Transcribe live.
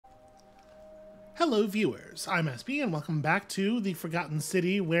Hello viewers, I'm SB and welcome back to the Forgotten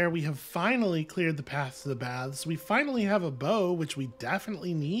City where we have finally cleared the path to the baths. We finally have a bow, which we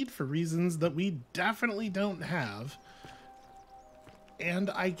definitely need for reasons that we definitely don't have. And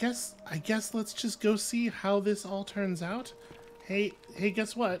I guess let's just go see how this all turns out. Hey,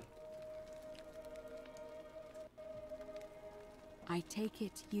 guess what? I take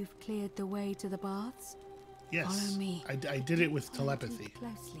it you've cleared the way to the baths? Yes, Follow me. I did it with telepathy.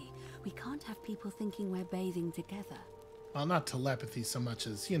 Closely. We can't have people thinking we're bathing together. Well, not telepathy so much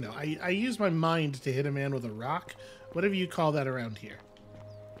as, you know, I use my mind to hit a man with a rock. Whatever you call that around here.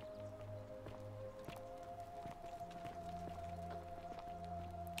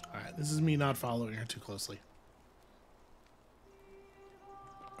 Alright, this is me not following her too closely.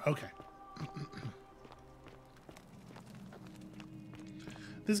 Okay.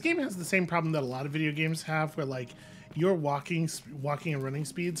 This game has the same problem that a lot of video games have, where, like, your walking and running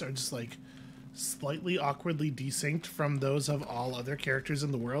speeds are just, like, slightly awkwardly desynced from those of all other characters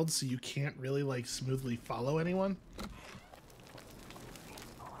in the world, so you can't really, like, smoothly follow anyone.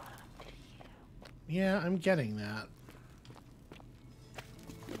 Yeah, I'm getting that.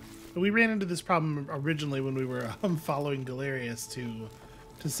 But we ran into this problem originally when we were following Galerius to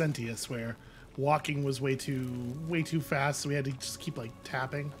Sentius, where walking was way too fast, so we had to just keep, like,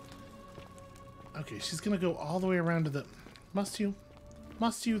 tapping. Okay, she's gonna go all the way around to the... Must you?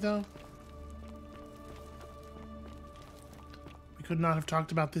 Must you, though? We could not have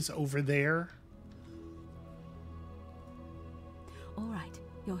talked about this over there. All right,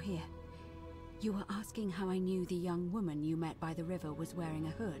 you're here. You were asking how I knew the young woman you met by the river was wearing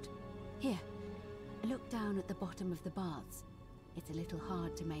a hood. Here, look down at the bottom of the baths. It's a little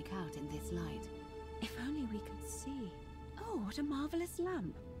hard to make out in this light. If only we could see. Oh, what a marvelous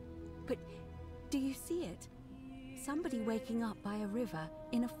lamp. But do you see it? Somebody waking up by a river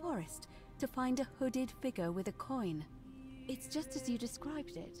in a forest to find a hooded figure with a coin. It's just as you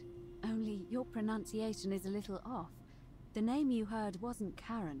described it, only your pronunciation is a little off. The name you heard wasn't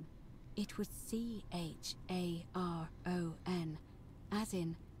Karen. It was C-H-A-R-O-N, as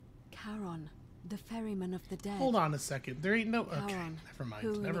in Charon, the ferryman of the dead. Hold on a second. There ain't no... Okay, Charon, never mind.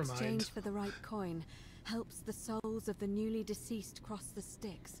 Who, Never in exchange mind. for the right coin, helps the souls of the newly deceased cross the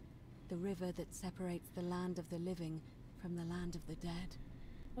Styx, the river that separates the land of the living from the land of the dead.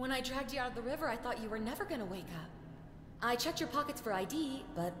 When I dragged you out of the river, I thought you were never gonna wake up. I checked your pockets for ID,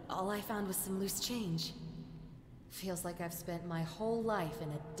 but all I found was some loose change. Feels like I've spent my whole life in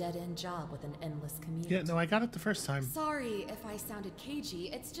a dead-end job with an endless commute. Yeah, no, I got it the first time. Sorry if I sounded cagey,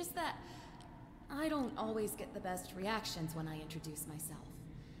 it's just that I don't always get the best reactions when I introduce myself.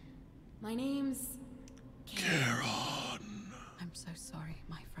 My name's... Charon. I'm so sorry,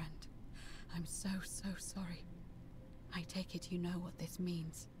 my friend. I'm so sorry. I take it you know what this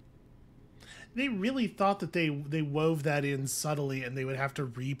means. They really thought that they wove that in subtly and they would have to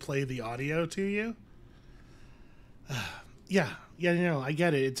replay the audio to you? Yeah, you know, I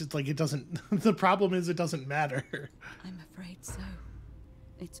get it. It's just like it doesn't... The problem is it doesn't matter. I'm afraid so.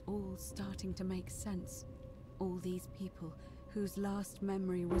 It's all starting to make sense. All these people whose last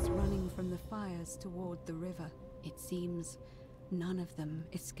memory was running from the fires toward the river. It seems none of them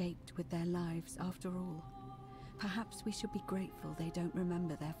escaped with their lives after all. Perhaps we should be grateful they don't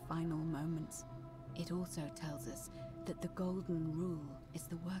remember their final moments. It also tells us that the Golden Rule is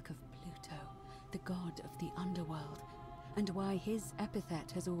the work of Pluto, the god of the underworld, and why his epithet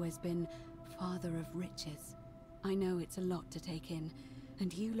has always been Father of Riches. I know it's a lot to take in,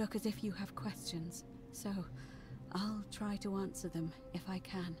 and you look as if you have questions, so I'll try to answer them if I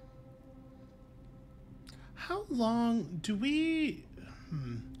can. How long do we...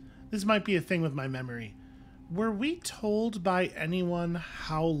 This might be a thing with my memory. Were we told by anyone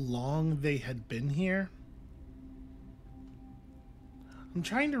how long they had been here? I'm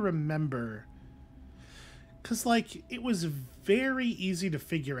trying to remember. Because, like, it was very easy to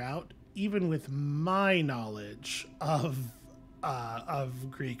figure out, even with my knowledge of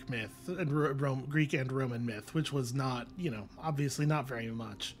Greek myth, and Greek and Roman myth, which was not, you know, obviously not very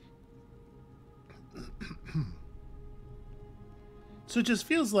much. So it just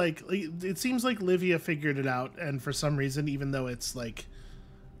feels like, it seems like Livia figured it out, and for some reason, even though it's like,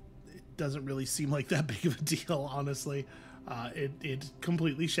 it doesn't really seem like that big of a deal, honestly, it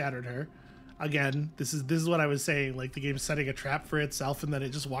completely shattered her. Again, this is what I was saying, like the game's setting a trap for itself, and then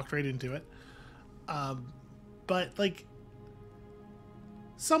it just walked right into it. But like,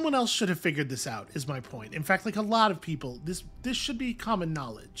 someone else should have figured this out, is my point. In fact, like a lot of people, this should be common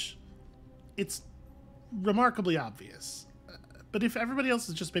knowledge. It's remarkably obvious. But if everybody else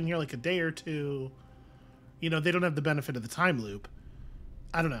has just been here like a day or two, you know, they don't have the benefit of the time loop.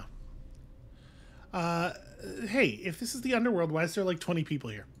 I don't know. Hey, if this is the underworld, why is there like 20 people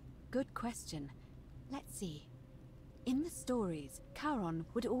here? Good question. Let's see. In the stories, Charon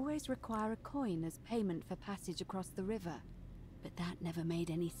would always require a coin as payment for passage across the river. But that never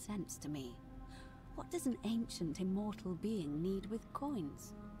made any sense to me. What does an ancient immortal being need with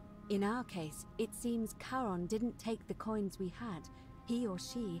coins? In our case, it seems Charon didn't take the coins we had. He or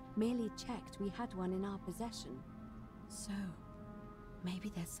she merely checked we had one in our possession. So,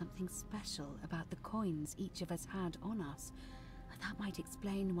 maybe there's something special about the coins each of us had on us. That might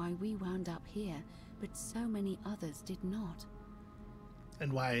explain why we wound up here, but so many others did not.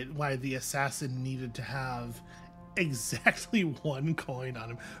 And why the assassin needed to have exactly one coin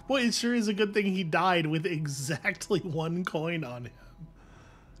on him. Boy, it sure is a good thing he died with exactly one coin on him.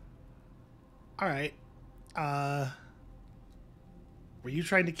 Alright. Were you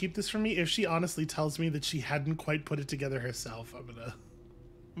trying to keep this from me? If she honestly tells me that she hadn't quite put it together herself, I'm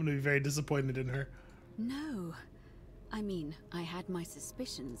gonna be very disappointed in her. No. I mean, I had my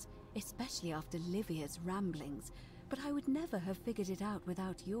suspicions, especially after Livia's ramblings, but I would never have figured it out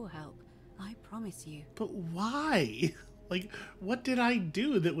without your help. I promise you. But why? Like, what did I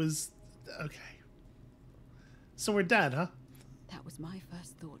do that was... Okay. So we're dead, huh? That was my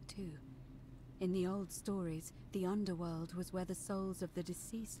first thought, too. In the old stories, the underworld was where the souls of the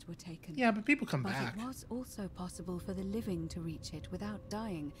deceased were taken. Yeah, but people come back. But it was also possible for the living to reach it without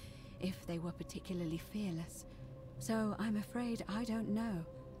dying, if they were particularly fearless. So I'm afraid I don't know.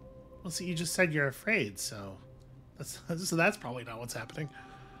 Well, see, you just said you're afraid, so that's probably not what's happening.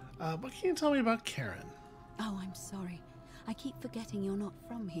 What can you tell me about Karen? Oh, I'm sorry. I keep forgetting you're not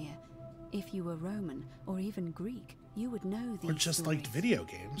from here. If you were Roman, or even Greek, you would know these Or just stories. liked video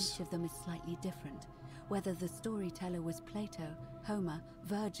games. Each of them is slightly different, whether the storyteller was Plato, Homer,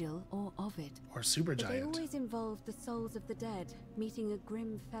 Virgil, or Ovid. Or Supergiant. But they always involved the souls of the dead, meeting a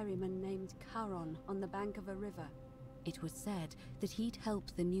grim ferryman named Charon on the bank of a river. It was said that he'd help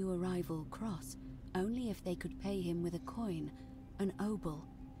the new arrival cross, only if they could pay him with a coin, an obol.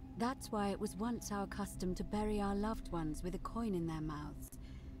 That's why it was once our custom to bury our loved ones with a coin in their mouths.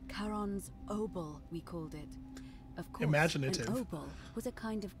 Charon's obol, we called it. Of course, Imaginative. an obol was a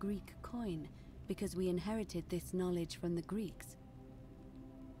kind of Greek coin, because we inherited this knowledge from the Greeks.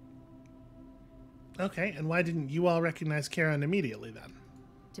 Okay, and why didn't you all recognize Karen immediately then?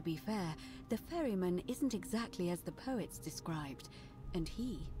 To be fair, the ferryman isn't exactly as the poets described, and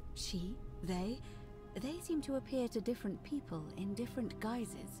he, she, they seem to appear to different people in different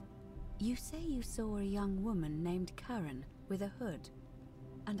guises. You say you saw a young woman named Karen with a hood,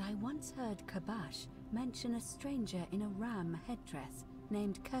 and I once heard Kabash mention a stranger in a ram headdress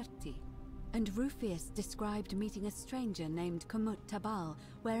named Kerti, and Rufius described meeting a stranger named Kumut Tabal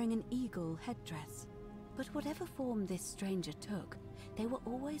wearing an eagle headdress. But whatever form this stranger took, they were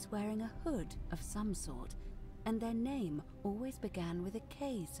always wearing a hood of some sort, and their name always began with a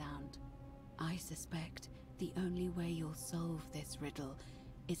K sound. I suspect the only way you'll solve this riddle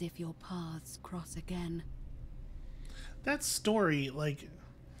is if your paths cross again. That story, like...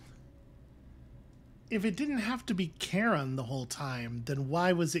 If it didn't have to be Karen the whole time, then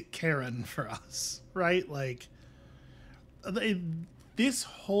why was it Karen for us, right? Like, this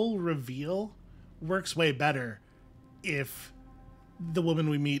whole reveal works way better if the woman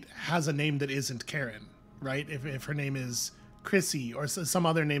we meet has a name that isn't Karen, right? If her name is Chrissy or some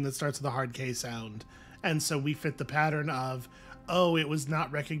other name that starts with a hard K sound. And so we fit the pattern of, oh, it was not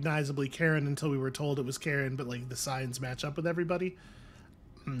recognizably Karen until we were told it was Karen, but like the signs match up with everybody.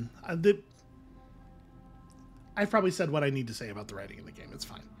 I've probably said what I need to say about the writing in the game. It's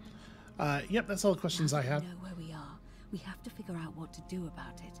fine. Yep, that's all the questions I have. We know where we are. We have to figure out what to do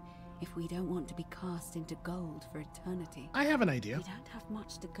about it if we don't want to be cast into gold for eternity. I have an idea. We don't have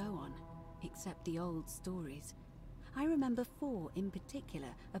much to go on, except the old stories. I remember 4 in particular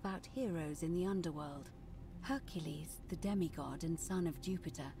about heroes in the underworld. Hercules, the demigod and son of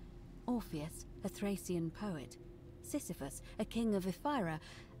Jupiter. Orpheus, a Thracian poet. Sisyphus, a king of Ephyra.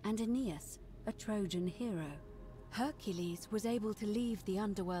 And Aeneas, a Trojan hero. Hercules was able to leave the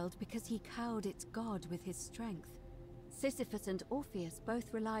underworld because he cowed its god with his strength. Sisyphus and Orpheus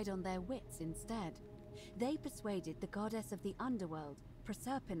both relied on their wits instead. They persuaded the goddess of the underworld,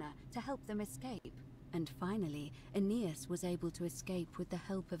 Proserpina, to help them escape. And finally, Aeneas was able to escape with the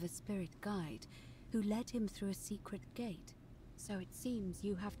help of a spirit guide, who led him through a secret gate. So it seems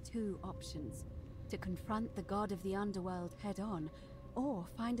you have 2 options: to confront the god of the underworld head-on, or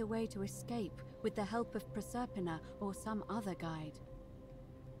find a way to escape with the help of Proserpina or some other guide.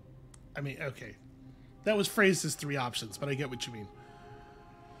 I mean, okay. That was phrased as 3 options, but I get what you mean.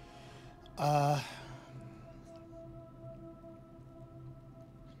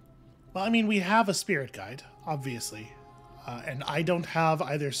 Well, I mean, we have a spirit guide, obviously. And I don't have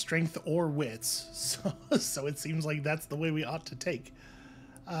either strength or wits, so it seems like that's the way we ought to take.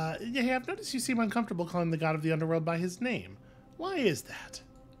 Yeah, I've noticed you seem uncomfortable calling the god of the underworld by his name. Why is that?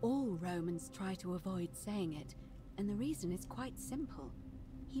 All Romans try to avoid saying it, and the reason is quite simple.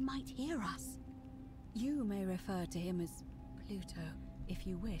 He might hear us. You may refer to him as Pluto, if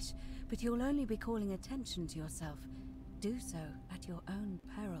you wish, but you'll only be calling attention to yourself. Do so at your own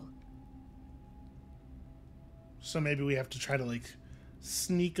peril. So maybe we have to try to, like,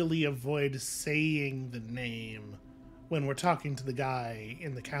 sneakily avoid saying the name when we're talking to the guy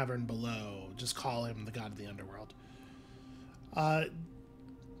in the cavern below. Just call him the god of the underworld. I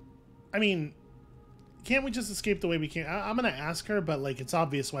mean, can't we just escape the way we can? I'm going to ask her, but, like, it's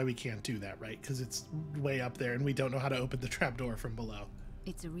obvious why we can't do that, right? Because it's way up there and we don't know how to open the trapdoor from below.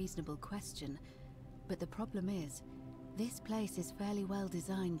 It's a reasonable question, but the problem is, this place is fairly well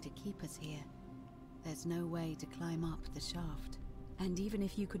designed to keep us here. There's no way to climb up the shaft. And even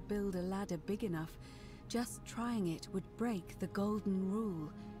if you could build a ladder big enough, just trying it would break the golden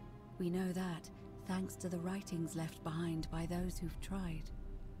rule. We know that, thanks to the writings left behind by those who've tried.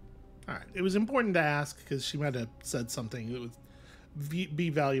 Alright, it was important to ask because she might have said something that would be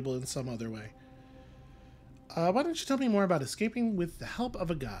valuable in some other way. Why don't you tell me more about escaping with the help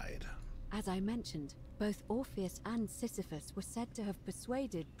of a guide? As I mentioned, both Orpheus and Sisyphus were said to have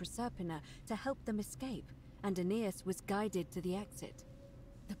persuaded Proserpina to help them escape, and Aeneas was guided to the exit.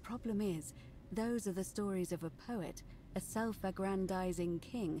 The problem is, those are the stories of a poet, a self-aggrandizing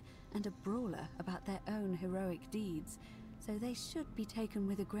king, and a brawler about their own heroic deeds, so they should be taken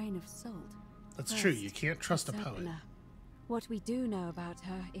with a grain of salt. That's true, you can't trust a poet. Proserpina. What we do know about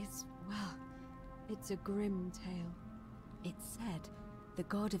her is, well, it's a grim tale. It's said the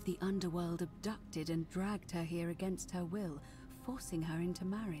god of the underworld abducted and dragged her here against her will, forcing her into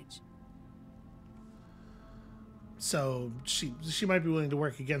marriage. So she might be willing to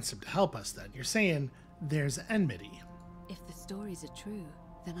work against him to help us then. You're saying there's enmity. If the stories are true,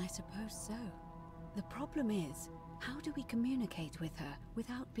 then I suppose so. The problem is, how do we communicate with her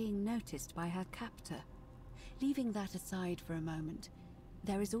without being noticed by her captor? Leaving that aside for a moment,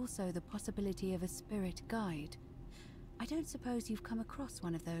 there is also the possibility of a spirit guide. I don't suppose you've come across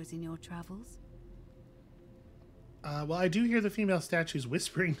one of those in your travels? Well, I do hear the female statues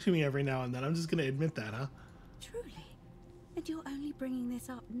whispering to me every now and then. I'm just going to admit that, huh? Truly? And you're only bringing this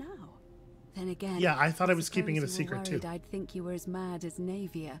up now? Then again... Yeah, I thought I was keeping it a secret, too. I'd think you were as mad as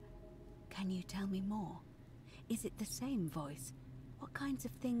Navia. Can you tell me more? Is it the same voice? What kinds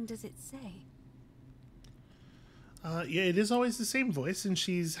of thing does it say? Yeah, it is always the same voice, and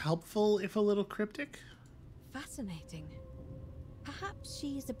she's helpful, if a little cryptic. Fascinating. Perhaps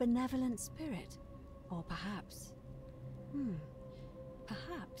she's a benevolent spirit. Or perhaps...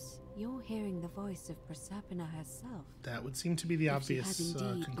 Perhaps you're hearing the voice of Proserpina herself. That would seem to be the obvious If she had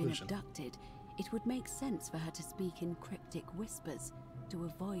indeed conclusion. been abducted, it would make sense for her to speak in cryptic whispers to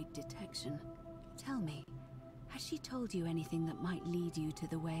avoid detection. Tell me, has she told you anything that might lead you to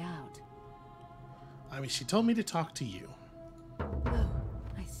the way out? I mean, she told me to talk to you. Oh,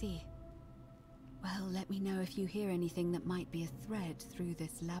 I see. Well, let me know if you hear anything that might be a thread through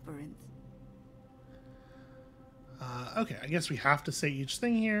this labyrinth. Okay, I guess we have to say each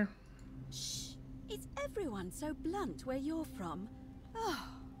thing here. Shh! Is everyone so blunt where you're from? Oh.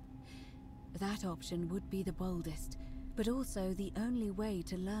 That option would be the boldest, but also the only way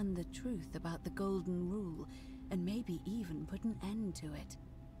to learn the truth about the Golden Rule, and maybe even put an end to it.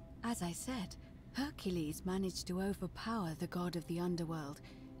 As I said, Hercules managed to overpower the god of the underworld,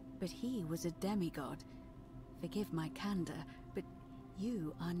 but he was a demigod. Forgive my candor, but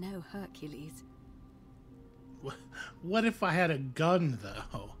you are no Hercules. What if I had a gun,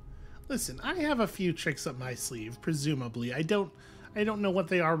 though? Listen, I have a few tricks up my sleeve, presumably. I don't know what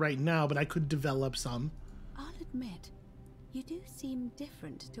they are right now, but I could develop some. I'll admit, you do seem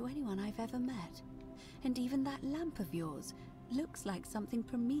different to anyone I've ever met. And even that lamp of yours looks like something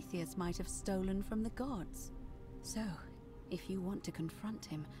Prometheus might have stolen from the gods. So, if you want to confront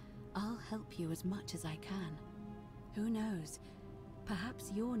him, I'll help you as much as I can. Who knows?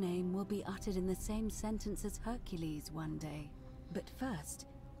 Perhaps your name will be uttered in the same sentence as Hercules one day. But first,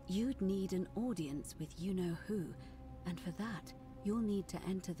 you'd need an audience with you-know-who, and for that, you'll need to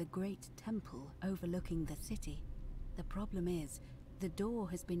enter the great temple overlooking the city. The problem is, the door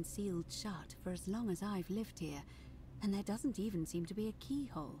has been sealed shut for as long as I've lived here, and there doesn't even seem to be a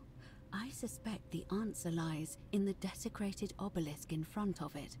keyhole. I suspect the answer lies in the desecrated obelisk in front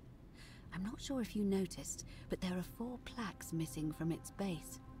of it. I'm not sure if you noticed, but there are 4 plaques missing from its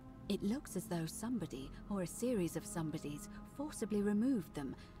base. It looks as though somebody, or a series of somebodies, forcibly removed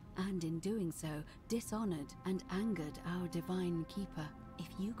them, and in doing so, dishonored and angered our divine keeper. If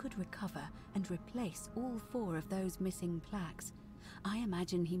you could recover and replace all 4 of those missing plaques, I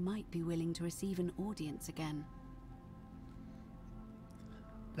imagine he might be willing to receive an audience again.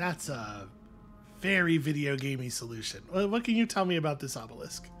 That's a very video gamey solution. What can you tell me about this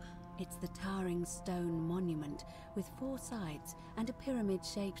obelisk? It's the towering stone monument with 4 sides and a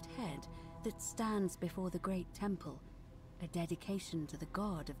pyramid-shaped head that stands before the great temple, a dedication to the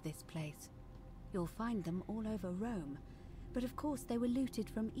god of this place. You'll find them all over Rome, but of course they were looted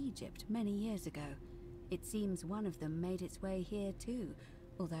from Egypt many years ago. It seems one of them made its way here too,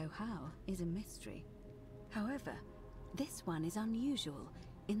 although how is a mystery. However, this one is unusual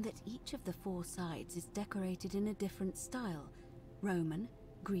in that each of the 4 sides is decorated in a different style: Roman,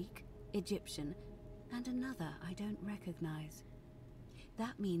 Greek, Egyptian, and another I don't recognize.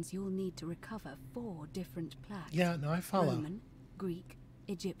 That means you'll need to recover 4 different plaques. Yeah, no, I follow. Roman, Greek,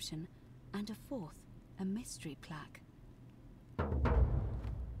 Egyptian, and a 4th, a mystery plaque.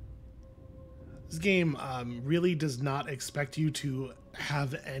 This game really does not expect you to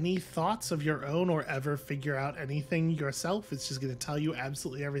have any thoughts of your own or ever figure out anything yourself. It's just going to tell you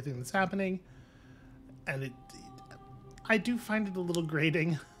absolutely everything that's happening. And I do find it a little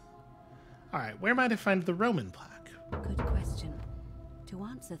grating. Alright, where might I find the Roman plaque? Good question. To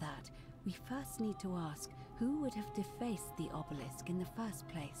answer that, we first need to ask who would have defaced the obelisk in the first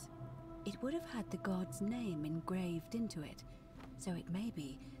place. It would have had the god's name engraved into it, so it may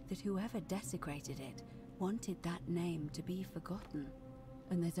be that whoever desecrated it wanted that name to be forgotten.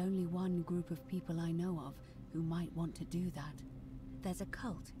 And there's only one group of people I know of who might want to do that. There's a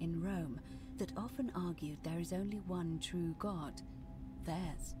cult in Rome that often argued there is only one true god.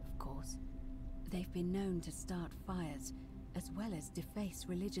 Theirs, of course. They've been known to start fires, as well as deface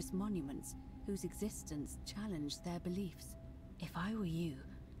religious monuments whose existence challenged their beliefs. If I were you,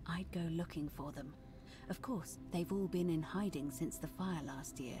 I'd go looking for them. Of course, they've all been in hiding since the fire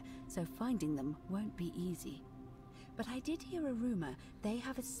last year, so finding them won't be easy. But I did hear a rumor they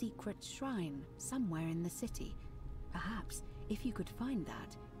have a secret shrine somewhere in the city. Perhaps, if you could find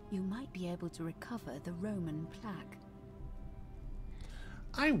that, you might be able to recover the Roman plaque.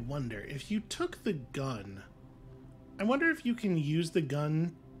 I wonder if you took the gun. I wonder if you can use the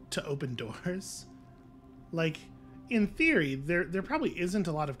gun to open doors. Like, in theory, there probably isn't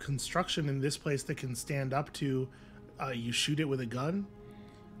a lot of construction in this place that can stand up to you shoot it with a gun.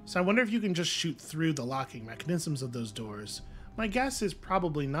 So I wonder if you can just shoot through the locking mechanisms of those doors. My guess is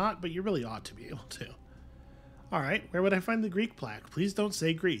probably not, but you really ought to be able to. Alright, where would I find the Greek plaque? Please don't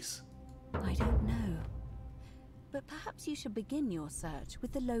say Greece. I don't know. But perhaps you should begin your search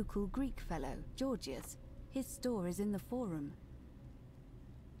with the local Greek fellow, Georgius. His store is in the forum.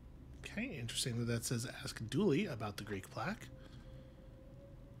 Okay, interesting that says ask Dooley about the Greek plaque.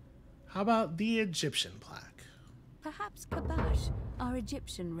 How about the Egyptian plaque? Perhaps Kabash, our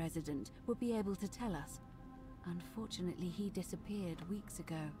Egyptian resident, will be able to tell us. Unfortunately, he disappeared weeks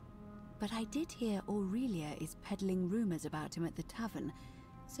ago. But I did hear Aurelia is peddling rumors about him at the tavern,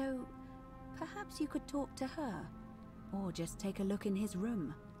 so perhaps you could talk to her, or just take a look in his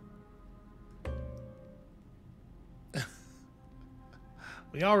room.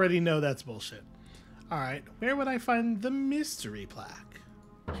 We already know that's bullshit. Alright, where would I find the mystery plaque?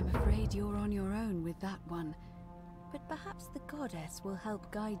 I'm afraid you're on your own with that one, but perhaps the goddess will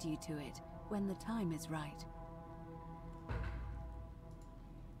help guide you to it when the time is right.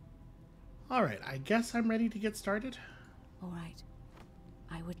 Alright, I guess I'm ready to get started. Alright.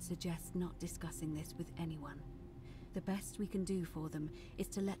 I would suggest not discussing this with anyone. The best we can do for them is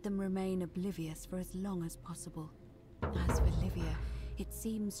to let them remain oblivious for as long as possible. As for Livia, it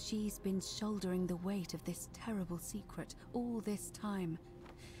seems she's been shouldering the weight of this terrible secret all this time.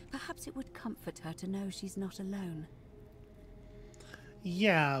 Perhaps it would comfort her to know she's not alone.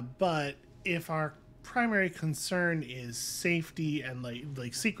 Yeah, but if our primary concern is safety and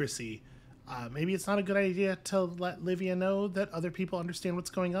like secrecy, maybe it's not a good idea to let Livia know that other people understand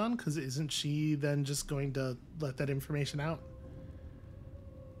what's going on, because isn't she then just going to let that information out?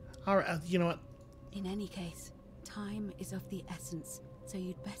 Alright, you know what? In any case, time is of the essence, so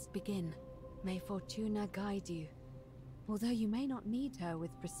you'd best begin. May Fortuna guide you. Although you may not need her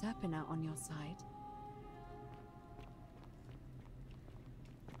with Proserpina on your side.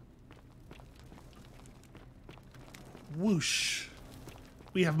 Whoosh.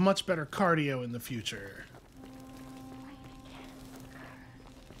 We have much better cardio in the future.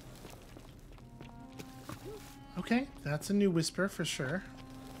 Okay, that's a new whisper for sure.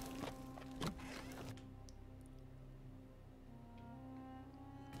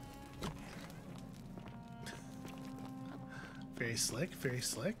 Very slick, very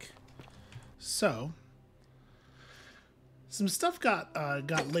slick. So, some stuff got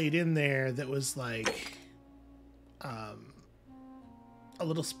laid in there that was like a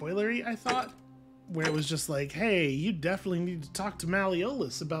little spoilery, I thought, where it was just like, hey, you definitely need to talk to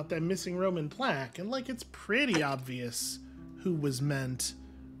Malleolus about that missing Roman plaque, and like it's pretty obvious who was meant,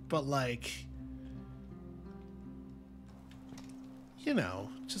 but like, you know,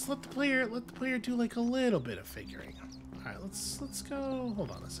 just let the player do like a little bit of figuring. All right, let's go.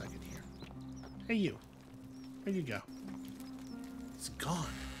 Hold on a second here. Hey, you. Where'd you go? It's gone.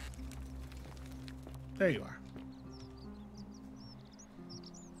 There you are.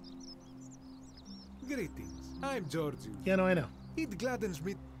 Greetings. I'm Georgius. Yeah, no, I know. It gladdens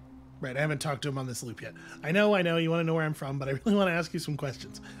me. Right, I haven't talked to him on this loop yet. I know, you want to know where I'm from, but I really want to ask you some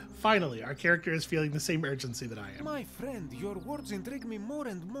questions. Finally, our character is feeling the same urgency that I am. My friend, your words intrigue me more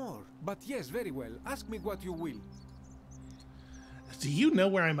and more. But yes, very well. Ask me what you will. Do you know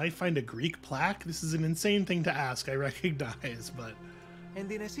where I might find a Greek plaque? This is an insane thing to ask, I recognize, but...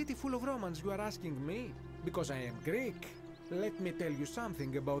 And in a city full of Romans, you are asking me? Because I am Greek. Let me tell you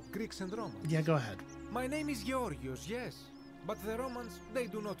something about Greeks and Romans. Yeah, go ahead. My name is Georgios, yes. But the Romans, they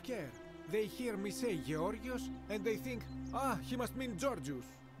do not care. They hear me say Georgios, and they think, ah, he must mean Georgius.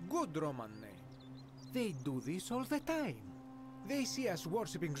 Good Roman name. They do this all the time. They see us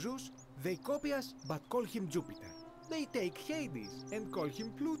worshipping Zeus, they copy us, but call him Jupiter. They take Hades and call him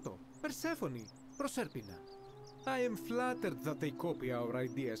Pluto, Persephone, Proserpina. I am flattered that they copy our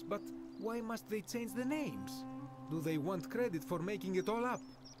ideas, but why must they change the names? Do they want credit for making it all up?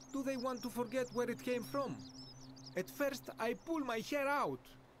 Do they want to forget where it came from? At first, I pull my hair out.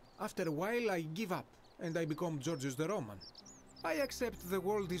 After a while, I give up, and I become Georgius the Roman. I accept the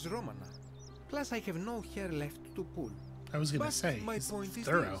world is Romana. Plus, I have no hair left to pull. I was gonna say, my he's point is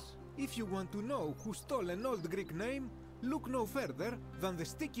thorough. this. If you want to know who stole an old Greek name, look no further than the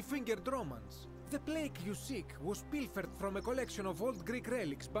sticky-fingered Romans. The plaque you seek was pilfered from a collection of old Greek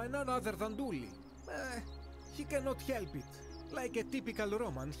relics by none other than Dully. He cannot help it. Like a typical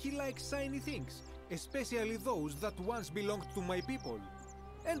Roman, he likes shiny things, especially those that once belonged to my people.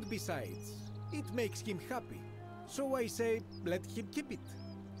 And besides, it makes him happy. So I say, let him keep it.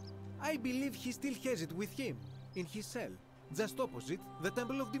 I believe he still has it with him, in his cell, just opposite the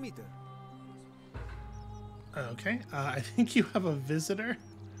Temple of Demeter. Okay, I think you have a visitor.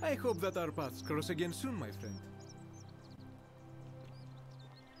 I hope that our paths cross again soon, my friend.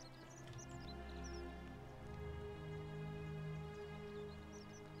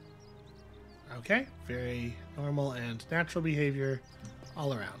 Okay, very normal and natural behavior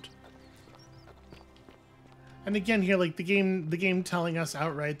all around. And again here, like the game telling us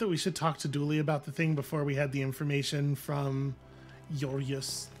outright that we should talk to Dooley about the thing before we had the information from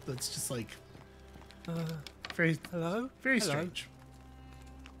Georgius. That's just like very very strange.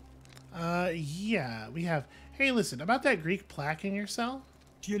 Yeah, we have. Hey, listen, about that Greek plaque in your cell?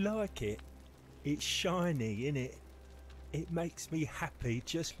 Do you like it? It's shiny, innit? It makes me happy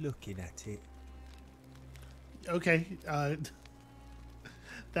just looking at it. Okay,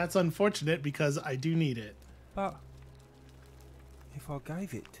 that's unfortunate because I do need it. But if I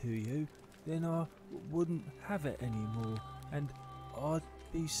gave it to you, then I wouldn't have it anymore, and I'd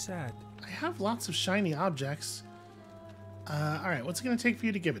be sad. I have lots of shiny objects. Alright, what's it going to take for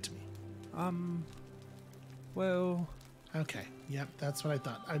you to give it to me? Well... Okay, yep, that's what I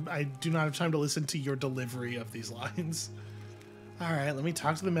thought. I do not have time to listen to your delivery of these lines. Alright, let me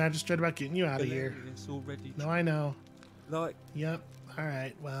talk to the magistrate about getting you out of here. Already. No, I know. Like... Yep,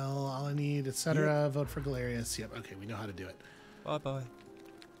 alright, well, all I need, etc. Vote for Galerius. Yep, okay, we know how to do it. Bye-bye.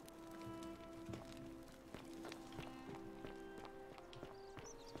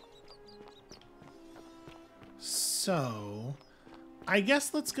 So, I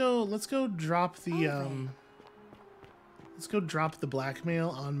guess let's go drop the let's go drop the blackmail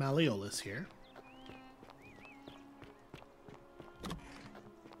on Malleolus here.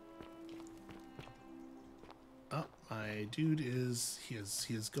 Oh, my dude is he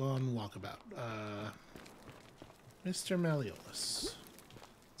has gone walkabout. Mr. Malleolus.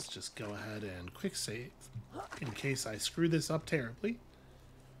 Let's just go ahead and quick save in case I screw this up terribly.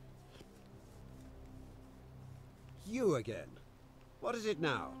 You again. What is it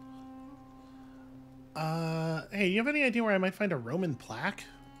now? Hey, you have any idea where I might find a Roman plaque?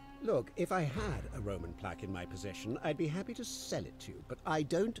 Look, if I had a Roman plaque in my possession, I'd be happy to sell it to you, but I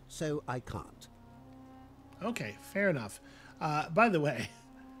don't, so I can't. Okay, fair enough. By the way...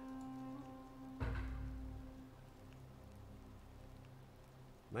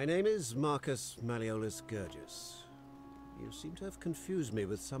 My name is Marcus Malleolus Gurgis. You seem to have confused me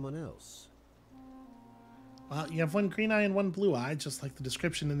with someone else. Well, you have one green eye and one blue eye, just like the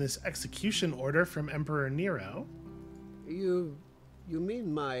description in this execution order from Emperor Nero. You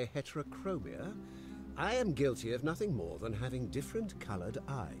mean my heterochromia? I am guilty of nothing more than having different colored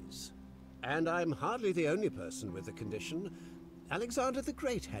eyes. And I'm hardly the only person with the condition. Alexander the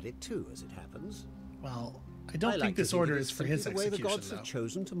Great had it too, as it happens. Well, I don't think this order is for his execution, the way the gods have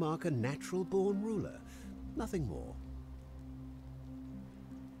chosen to mark a natural-born ruler. Nothing more.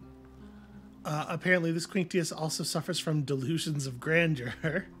 Apparently, this Quinctius also suffers from delusions of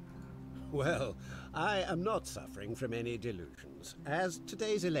grandeur. Well, I am not suffering from any delusions, as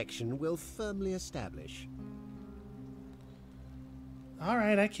today's election will firmly establish. All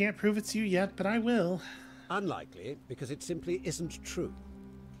right, I can't prove it's you yet, but I will. Unlikely, because it simply isn't true.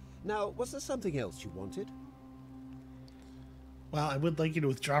 Now, was there something else you wanted? Well, I would like you to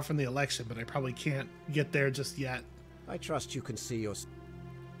withdraw from the election, but I probably can't get there just yet. I trust you can see your...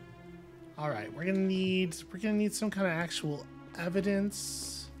 All right, we're gonna need some kind of actual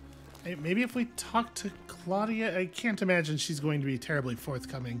evidence. Maybe if we talk to Claudia, I can't imagine she's going to be terribly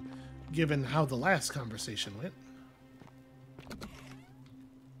forthcoming, given how the last conversation went.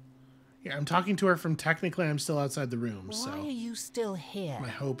 Yeah, I'm talking to her from technically I'm still outside the room, so... Why are you still here? My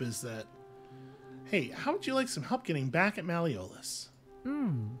hope is that... Hey, how would you like some help getting back at Malleolus?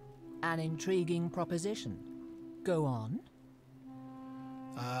 An intriguing proposition. Go on.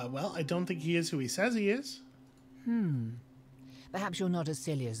 Well, I don't think he is who he says he is. Perhaps you're not as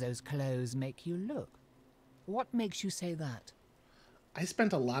silly as those clothes make you look. What makes you say that? I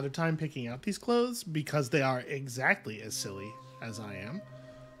spent a lot of time picking out these clothes because they are exactly as silly as I am.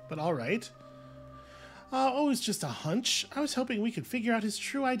 But all right. Oh, it's just a hunch. I was hoping we could figure out his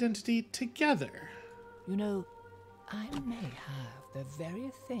true identity together. You know, I may have the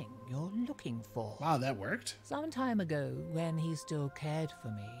very thing you're looking for. Wow, that worked. Some time ago, when he still cared for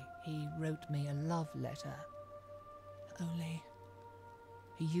me, he wrote me a love letter. Only,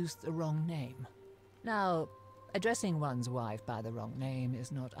 he used the wrong name. Now, addressing one's wife by the wrong name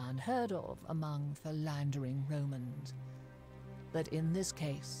is not unheard of among philandering Romans. But in this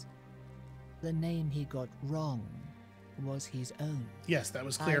case, the name he got wrong was his own. Yes, that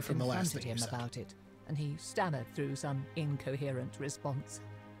was clear from the last thing you said. I confronted him about it, and he stammered through some incoherent response.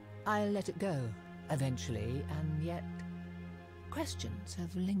 I let it go, eventually, and yet questions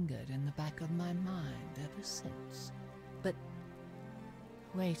have lingered in the back of my mind ever since. But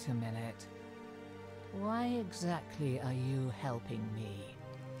wait a minute. Why exactly are you helping me?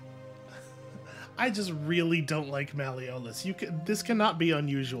 I just really don't like Malleolus. This cannot be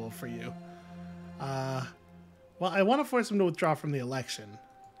unusual for you. Well, I want to force him to withdraw from the election.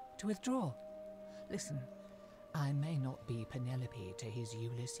 To withdraw? Listen, I may not be Penelope to his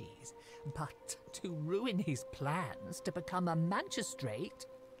Ulysses, but to ruin his plans to become a magistrate?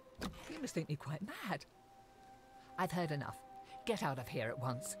 You must think me quite mad. I've heard enough. Get out of here at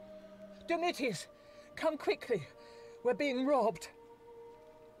once. Domitius, come quickly. We're being robbed.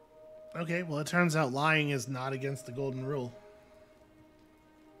 Okay, well, it turns out lying is not against the golden rule.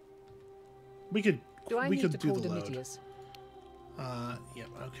 We could do I we need could to do call the load. Domitius? Yep,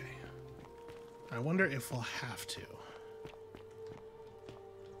 okay. I wonder if we'll have to.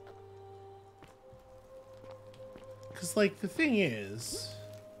 Because, like, the thing is,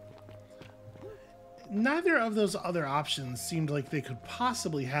 neither of those other options seemed like they could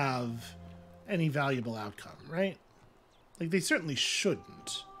possibly have any valuable outcome, right? Like, they certainly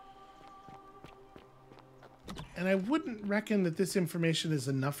shouldn't. And I wouldn't reckon that this information is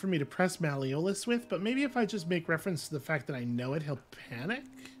enough for me to press Malleolus with, but maybe if I just make reference to the fact that I know it, he'll panic?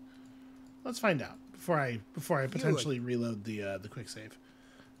 Let's find out before I potentially reload the quick save.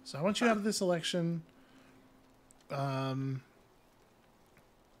 So I want you out of this election. No,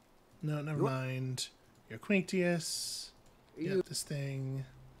 never mind. You're Quinctius. Get this thing.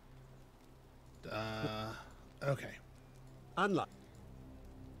 Okay. Unlike.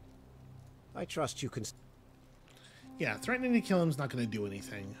 I trust you can... Yeah, threatening to kill him is not going to do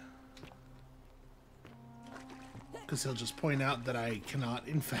anything. Because he'll just point out that I cannot,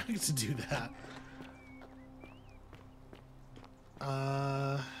 in fact, do that.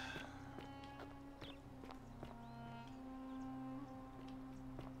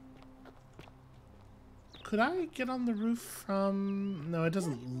 Could I get on the roof from... No, it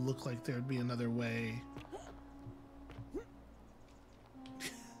doesn't look like there would be another way.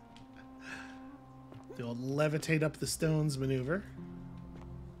 The old levitate up the stones maneuver.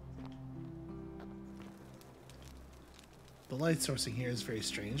 The light sourcing here is very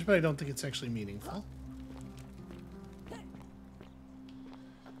strange, but I don't think it's actually meaningful.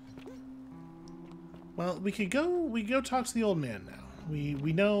 Well, we go talk to the old man now.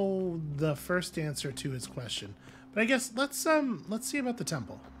 We know the first answer to his question. But I guess let's see about the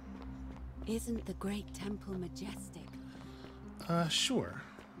temple. Isn't the great temple majestic? Sure.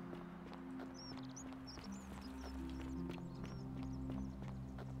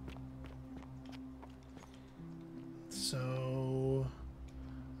 So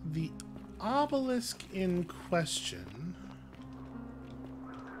the obelisk in question,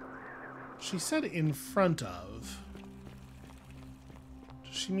 she said in front of.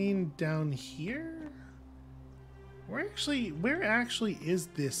 Does she mean down here? Where actually is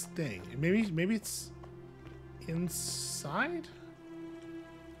this thing? Maybe it's inside?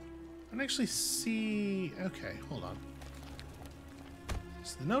 I don't actually see. Okay, hold on.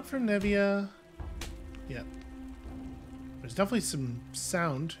 It's the note from Nevia. Yep. There's definitely some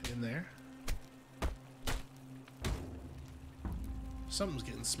sound in there. Something's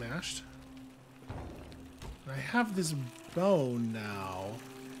getting smashed. And I have this bow now.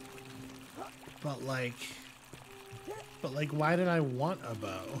 But like, why did I want a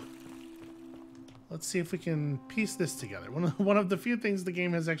bow? Let's see if we can piece this together. One of the few things the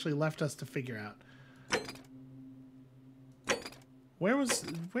game has actually left us to figure out. Where's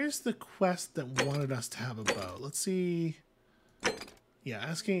the quest that wanted us to have a bow? Let's see.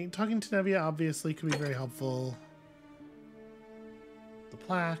 Yeah, talking to Nevia obviously could be very helpful. The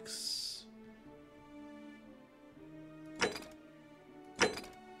plaques.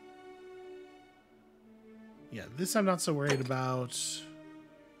 Yeah, this I'm not so worried about.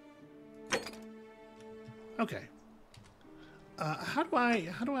 Okay. How do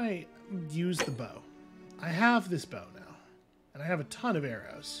I use the bow? I have this bow now, and I have a ton of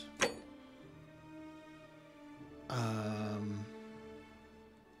arrows.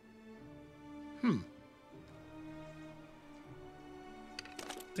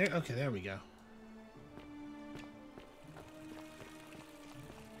 Okay, there we go.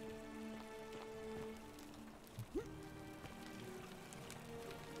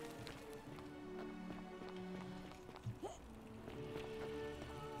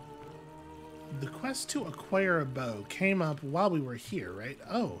 The quest to acquire a bow came up while we were here, right?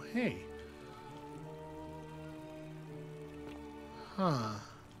 Oh, hey. Huh.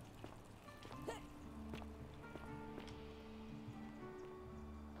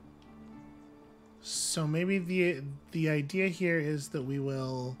 So maybe the idea here is that we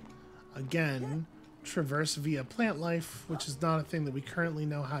will, again, traverse via plant life, which is not a thing that we currently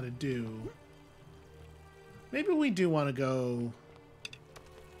know how to do. Maybe we do want to go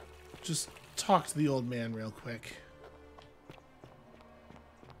just talk to the old man real quick.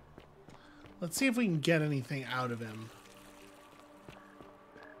 Let's see if we can get anything out of him.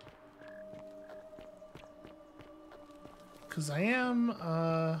 Because I am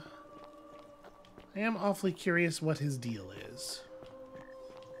awfully curious what his deal is.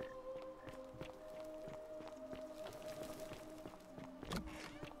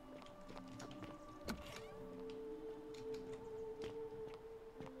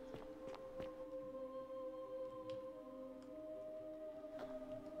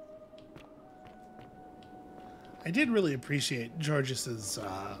 I did really appreciate Georgis's,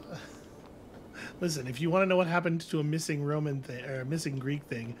 listen, if you want to know what happened to a missing Roman thing, or a missing Greek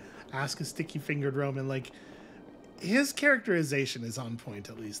thing, ask a sticky-fingered Roman. Like, his characterization is on point,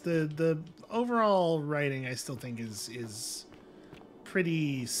 at least. The overall writing, I still think, is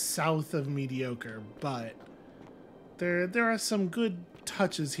pretty south of mediocre, but there are some good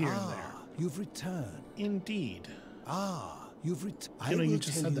touches here and there. You've returned. Indeed. You've returned. I You will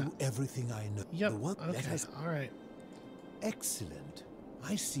just tell said you that. everything I know. Yep, The one that okay, has... alright. Excellent.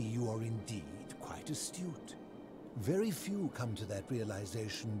 I see you are indeed quite astute. Very few come to that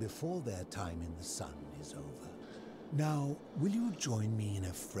realization before their time in the sun is over. Now, will you join me in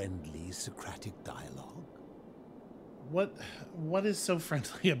a friendly Socratic dialogue? What is so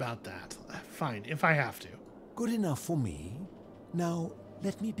friendly about that? Fine, if I have to. Good enough for me. Now,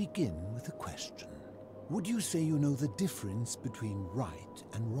 let me begin with a question. Would you say you know the difference between right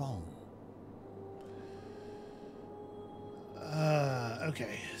and wrong?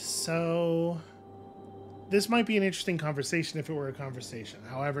 Okay, so this might be an interesting conversation if it were a conversation.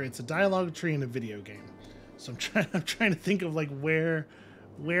 However, it's a dialogue tree in a video game. So I'm trying to think of like where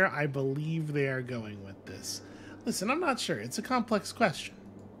I believe they are going with this. Listen, I'm not sure. It's a complex question.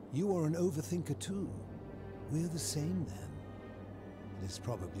 You are an overthinker too. We're the same then. It is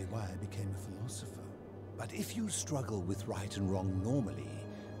probably why I became a philosopher. But if you struggle with right and wrong normally,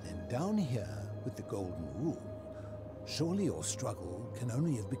 then down here with the golden rule, surely your struggle can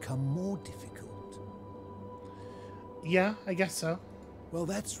only have become more difficult. Yeah, I guess so. Well,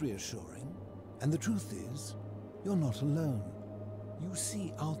 that's reassuring. And the truth is, you're not alone. You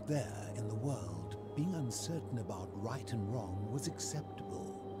see, out there in the world, being uncertain about right and wrong was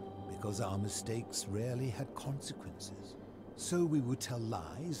acceptable, because our mistakes rarely had consequences. So we would tell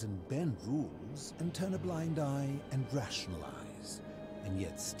lies and bend rules and turn a blind eye and rationalize, and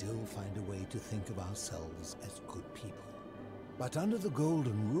yet still find a way to think of ourselves as good people. But under the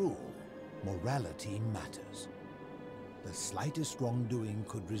golden rule, morality matters. The slightest wrongdoing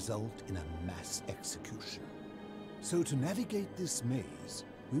could result in a mass execution. So to navigate this maze,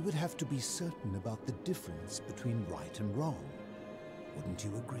 we would have to be certain about the difference between right and wrong. Wouldn't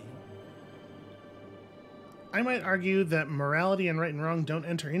you agree? I might argue that morality and right and wrong don't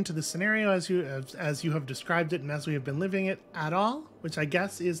enter into the scenario as you have described it and as we have been living it at all, which I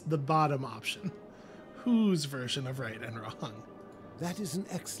guess is the bottom option. Whose version of right and wrong? That is an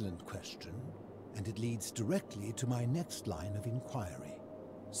excellent question, and it leads directly to my next line of inquiry.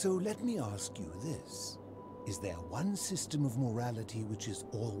 So let me ask you this. Is there one system of morality which is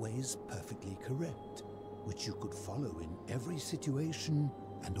always perfectly correct, which you could follow in every situation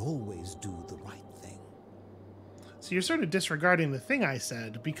and always do the right thing? So you're sort of disregarding the thing I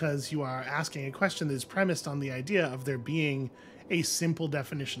said because you are asking a question that is premised on the idea of there being a simple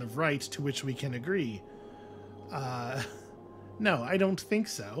definition of right to which we can agree. No, I don't think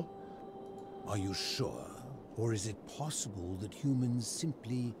so. Are you sure? Or is it possible that humans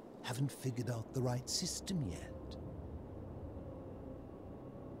simply haven't figured out the right system yet?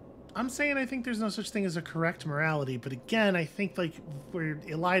 I'm saying I think there's no such thing as a correct morality, but again, I think like we're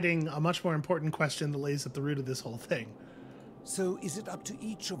eliding a much more important question that lays at the root of this whole thing. So is it up to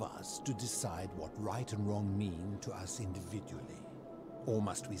each of us to decide what right and wrong mean to us individually? Or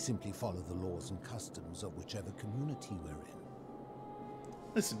must we simply follow the laws and customs of whichever community we're in?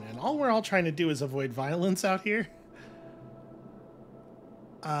 Listen, man, all we're all trying to do is avoid violence out here.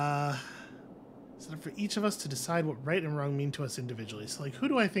 So for each of us to decide what right and wrong mean to us individually. So like, who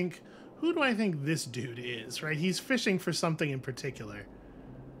do I think this dude is, right? He's fishing for something in particular.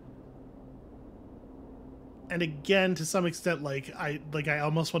 And again, to some extent, I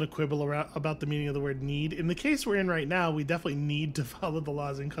almost want to quibble about the meaning of the word need. In the case we're in right now, we definitely need to follow the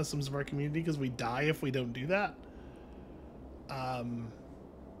laws and customs of our community because we die if we don't do that.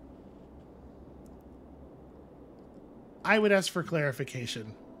 I would ask for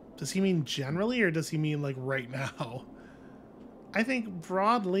clarification. Does he mean generally or does he mean like right now? I think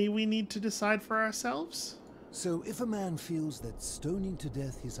broadly we need to decide for ourselves. So if a man feels that stoning to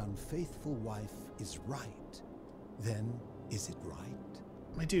death his unfaithful wife is right, then is it right?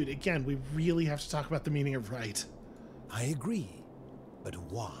 My dude, again, we really have to talk about the meaning of right. I agree, but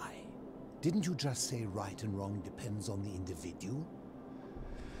why? Didn't you just say right and wrong depends on the individual?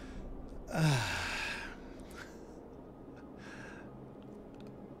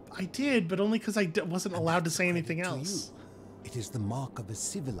 I did, but only because I wasn't allowed to say anything else. It is the mark of a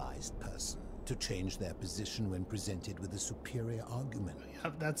civilized person to change their position when presented with a superior argument.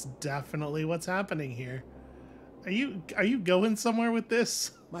 Yep, that's definitely what's happening here. Are you going somewhere with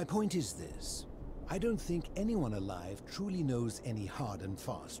this? My point is this. I don't think anyone alive truly knows any hard and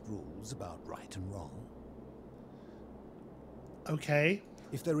fast rules about right and wrong. Okay.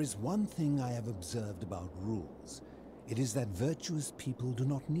 If there is one thing I have observed about rules, it is that virtuous people do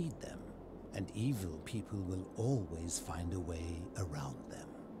not need them, and evil people will always find a way around them.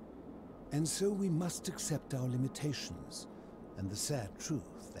 And so we must accept our limitations, and the sad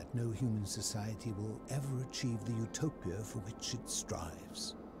truth that no human society will ever achieve the utopia for which it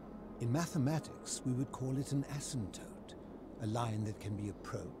strives. In mathematics, we would call it an asymptote, a line that can be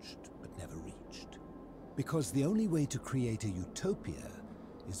approached but never reached. Because the only way to create a utopia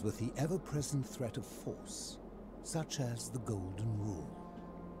is with the ever-present threat of force, such as the Golden Rule.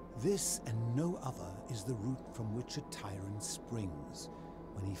 This and no other is the root from which a tyrant springs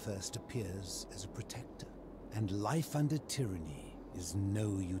when he first appears as a protector. And life under tyranny is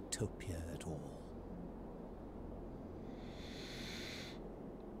no utopia at all.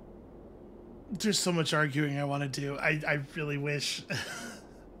 There's so much arguing I want to do. I really wish...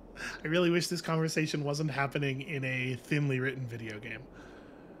 I really wish this conversation wasn't happening in a thinly written video game.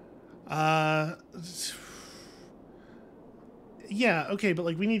 Yeah, okay, but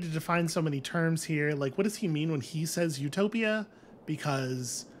like we need to define so many terms here. Like, what does he mean when he says utopia?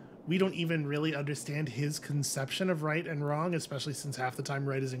 Because we don't even really understand his conception of right and wrong, especially since half the time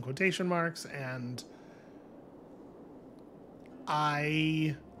right is in quotation marks, and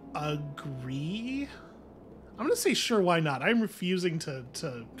I agree. I'm going to say sure, why not? I'm refusing to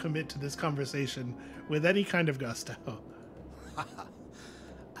commit to this conversation with any kind of gusto.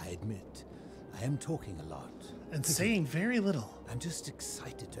 I admit, I am talking a lot. And saying very little. I'm just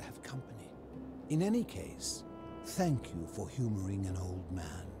excited to have company. In any case, Thank you for humoring an old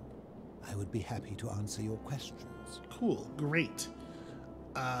man. I would be happy to answer your questions. Cool, great.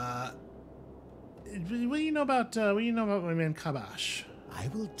 What do you know about my man Kabash? I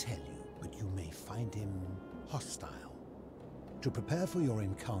will tell you, but you may find him hostile. To prepare for your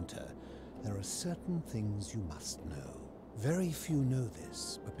encounter, there are certain things you must know. Very few know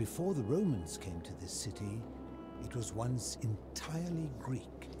this, but before the Romans came to this city, it was once entirely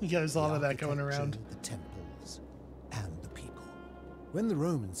Greek. Yeah, there's a lot of that going around. The temples and the people. When the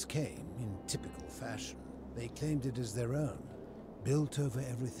Romans came, in typical fashion, they claimed it as their own, built over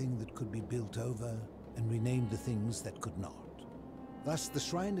everything that could be built over, and renamed the things that could not. Thus, the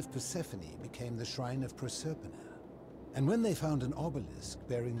Shrine of Persephone became the Shrine of Proserpina. And when they found an obelisk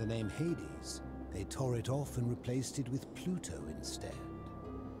bearing the name Hades, they tore it off and replaced it with Pluto instead.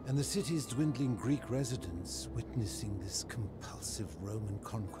 And the city's dwindling Greek residents, witnessing this compulsive Roman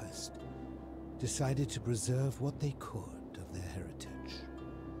conquest, decided to preserve what they could of their heritage.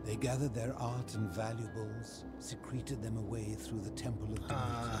 They gathered their art and valuables, secreted them away through the Temple of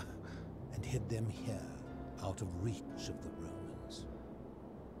Demeter, and hid them here, out of reach of the Romans.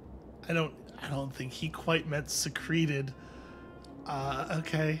 I don't think he quite meant secreted.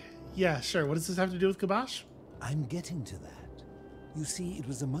 Okay. Yeah, sure. What does this have to do with Kabash? I'm getting to that. You see, it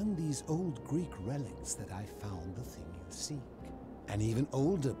was among these old Greek relics that I found the thing you seek. An even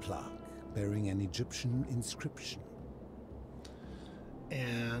older plaque bearing an Egyptian inscription.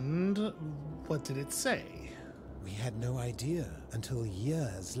 And what did it say? We had no idea until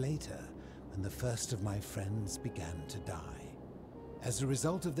years later, when the first of my friends began to die. As a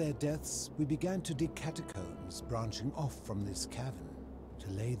result of their deaths, we began to dig catacombs branching off from this cavern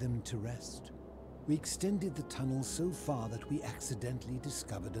to lay them to rest. We extended the tunnel so far that we accidentally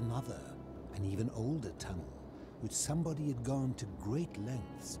discovered another, an even older tunnel, which somebody had gone to great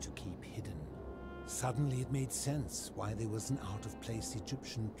lengths to keep hidden. Suddenly it made sense why there was an out-of-place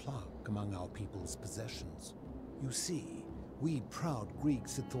Egyptian plaque among our people's possessions. You see, we proud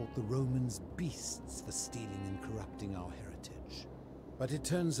Greeks had thought the Romans beasts for stealing and corrupting our heritage. But it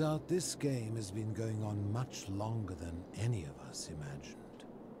turns out this game has been going on much longer than any of us imagined.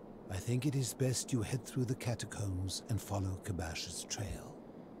 I think it is best you head through the catacombs and follow Kabash's trail.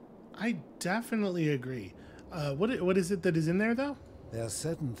 I definitely agree. What is it that is in there, though? There are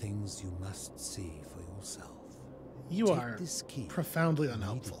certain things you must see for yourself. You Take are this key. profoundly You need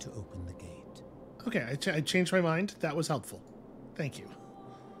unhelpful. it to open the gate. Okay, I changed my mind. That was helpful. Thank you.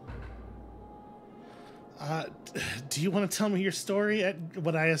 Do you want to tell me your story at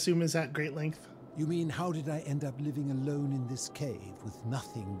what I assume is at great length? You mean, how did I end up living alone in this cave with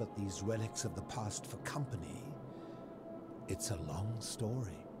nothing but these relics of the past for company? It's a long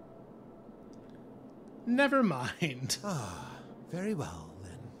story. Never mind. Very well,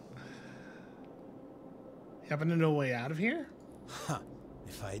 then. Happen to know a way out of here?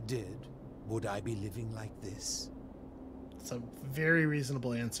 If I did, would I be living like this? It's a very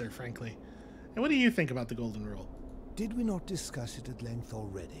reasonable answer, frankly. And what do you think about the Golden Rule? Did we not discuss it at length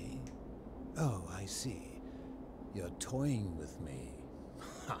already? Oh, I see. You're toying with me.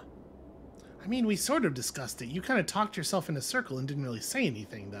 I mean, we sort of discussed it. You kind of talked yourself in a circle and didn't really say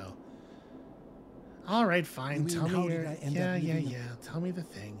anything, though. All right, fine. You Tell mean, how me did your... I end up living Yeah. Tell me the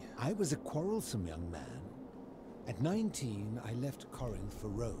thing. I was a quarrelsome young man. At 19, I left Corinth for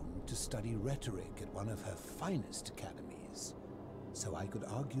Rome to study rhetoric at one of her finest academies, so I could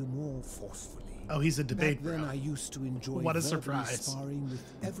argue more forcefully. Oh, he's a debate Back then, bro. I used to enjoy What a verbally surprise. sparring with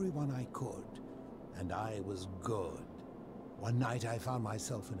everyone I could, and I was good. One night, I found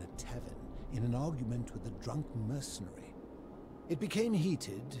myself in a tavern in an argument with a drunk mercenary. It became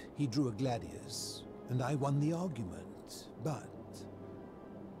heated. He drew a gladius, and I won the argument, but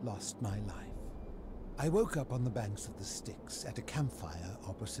lost my life. I woke up on the banks of the Styx at a campfire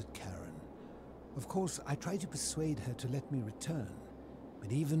opposite Karen. Of course, I tried to persuade her to let me return,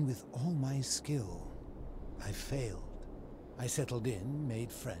 but even with all my skill, I failed. I settled in,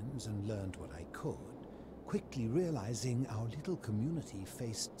 made friends, and learned what I could, quickly realizing our little community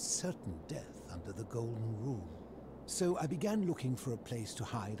faced certain death under the Golden Rule. So I began looking for a place to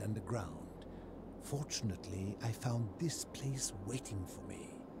hide underground. Fortunately, I found this place waiting for me.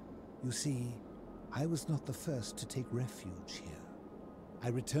 You see, I was not the first to take refuge here. I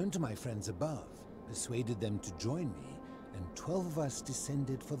returned to my friends above, persuaded them to join me, and 12 of us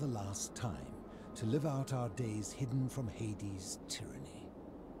descended for the last time to live out our days hidden from Hades' tyranny.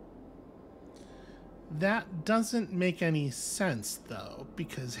 That doesn't make any sense, though,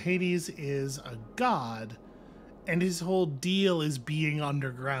 because Hades is a god, and his whole deal is being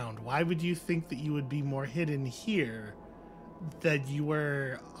underground. Why would you think that you would be more hidden here than you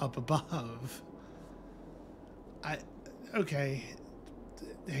were up above? Okay.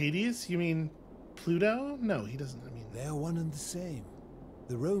 Hades? You mean Pluto? No, he doesn't. I mean, They're one and the same.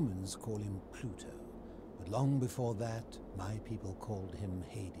 The Romans call him Pluto, but long before that, my people called him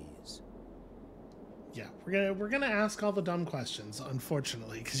Hades. yeah, we're gonna ask all the dumb questions,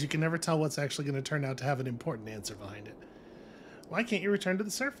 unfortunately, because you can never tell what's actually gonna turn out to have an important answer behind it. Why can't you return to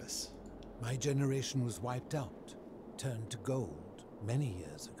the surface? My generation was wiped out, turned to gold, many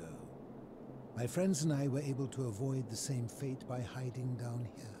years ago. My friends and I were able to avoid the same fate by hiding down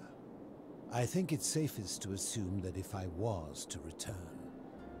here. I think it's safest to assume that if I was to return,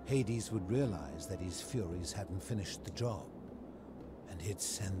 Hades would realize that his furies hadn't finished the job, and he'd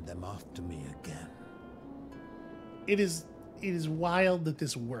send them after me again. It is wild that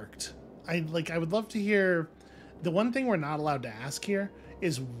this worked. I would love to hear. The one thing we're not allowed to ask here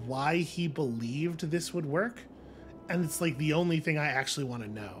is why he believed this would work, and it's like the only thing I actually want to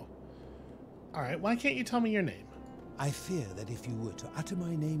know. All right, why can't you tell me your name? I fear that if you were to utter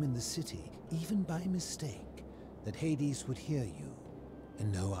my name in the city, even by mistake, that Hades would hear you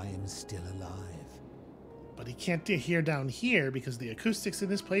and know I am still alive. But he can't hear down here because the acoustics in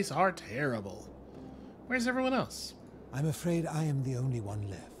this place are terrible. Where's everyone else? I'm afraid I am the only one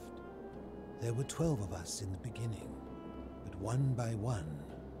left. There were 12 of us in the beginning, but one by one,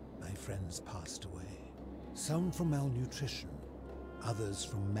 my friends passed away. Some from malnutrition, others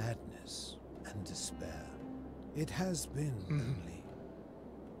from madness and despair. It has been lonely.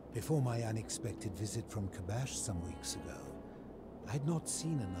 Before my unexpected visit from Kabash some weeks ago, I'd not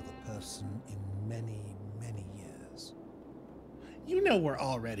seen another person in many, many years. You know we're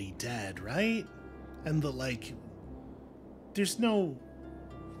already dead, right? And there's no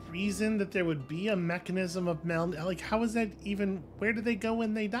reason that there would be a mechanism of how is that even, where do they go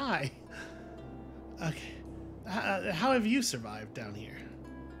when they die? Okay. How have you survived down here?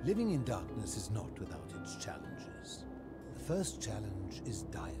 Living in darkness is not without its challenges. The first challenge is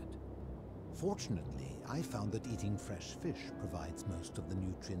diet. Fortunately, I found that eating fresh fish provides most of the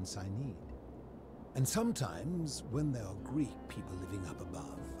nutrients I need. And sometimes, when there are Greek people living up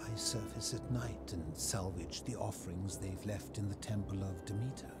above, I surface at night and salvage the offerings they've left in the temple of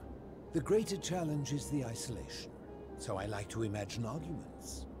Demeter. The greater challenge is the isolation, so I like to imagine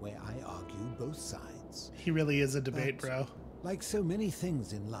arguments, where I argue both sides. He really is a debate, bro. Like so many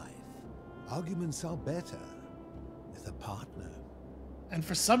things in life, arguments are better with a partner. And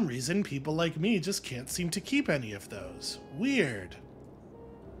for some reason, people like me just can't seem to keep any of those. Weird.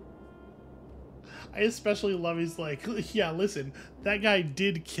 I especially love he's like, yeah, listen, that guy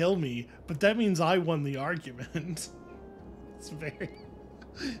did kill me, but that means I won the argument. It's very,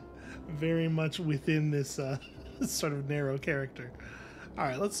 very much within this sort of narrow character. All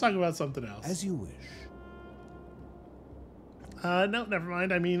right, let's talk about something else. As you wish. No, never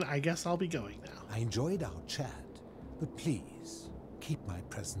mind. I mean, I guess I'll be going now. I enjoyed our chat, but please, keep my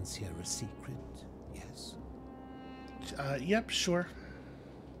presence here a secret, yes? Yep, sure.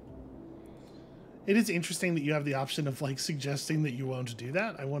 It is interesting that you have the option of suggesting that you won't do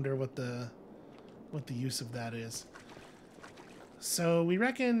that. I wonder what the use of that is. So we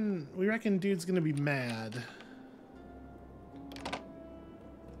reckon dude's gonna be mad.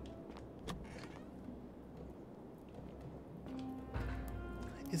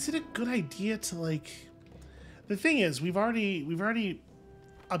 Is it a good idea to the thing is, we've already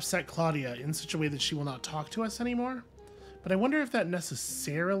upset Claudia in such a way that she will not talk to us anymore. But I wonder if that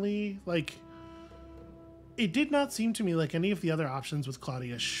necessarily it did not seem to me like any of the other options with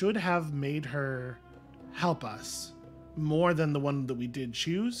Claudia should have made her help us more than the one that we did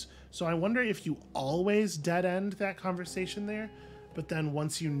choose. So I wonder if you always dead end that conversation there, but then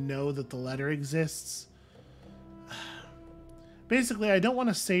once you know that the letter exists, basically I don't want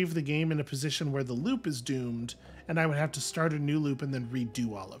to save the game in a position where the loop is doomed and I would have to start a new loop and then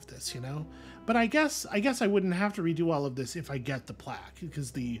redo all of this, you know? But I guess I wouldn't have to redo all of this if I get the plaque,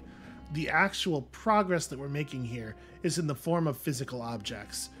 because the actual progress that we're making here is in the form of physical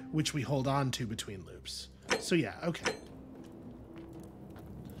objects, which we hold on to between loops. So yeah, okay.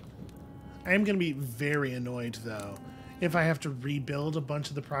 I am going to be very annoyed, though, if I have to rebuild a bunch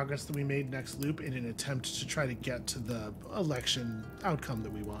of the progress that we made next loop in an attempt to try to get to the election outcome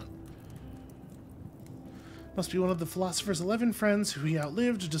that we want. Must be one of the philosopher's 11 friends who he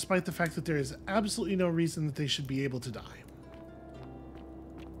outlived, despite the fact that there is absolutely no reason that they should be able to die.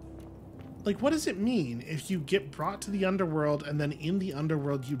 What does it mean if you get brought to the underworld and then in the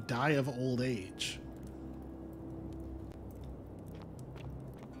underworld you die of old age?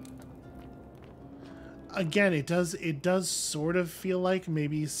 Again, it does sort of feel like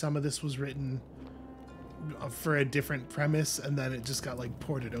maybe some of this was written for a different premise and then it just got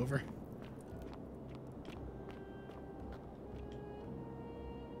ported over.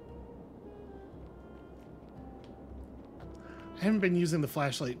 I haven't been using the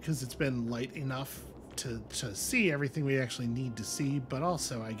flashlight because it's been light enough to see everything we actually need to see, but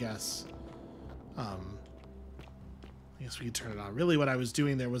also, I guess we could turn it on. Really what I was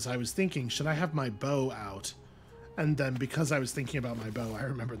doing there was I was thinking, should I have my bow out? And then because I was thinking about my bow, I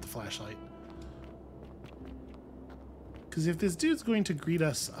remembered the flashlight. Because if this dude's going to greet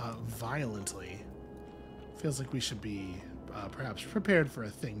us violently, feels like we should be perhaps prepared for a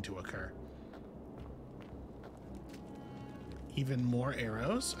thing to occur. Even more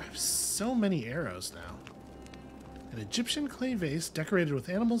arrows. I have so many arrows now. An Egyptian clay vase decorated with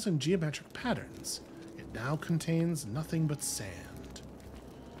animals and geometric patterns. It now contains nothing but sand.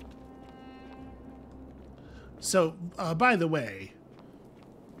 So, by the way,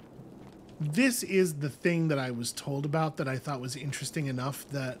 this is the thing that I was told about that I thought was interesting enough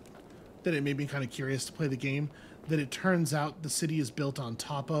that it made me kind of curious to play the game. That it turns out the city is built on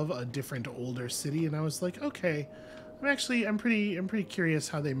top of a different older city, and I was like, okay, I'm pretty curious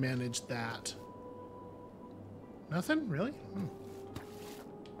how they managed that. Nothing? Really?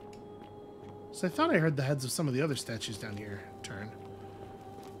 So I thought I heard the heads of some of the other statues down here turn.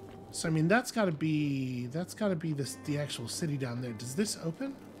 So I mean that's gotta be the actual city down there. Does this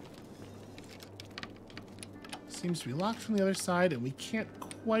open? Seems to be locked from the other side, and we can't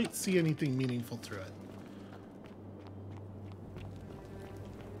quite see anything meaningful through it.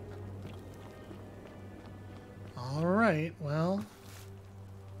 Alright, well.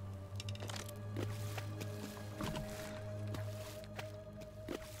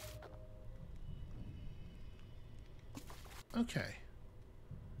 Okay.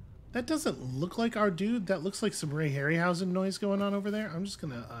 That doesn't look like our dude. That looks like some Ray Harryhausen noise going on over there. I'm just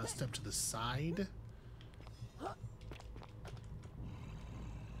gonna step to the side.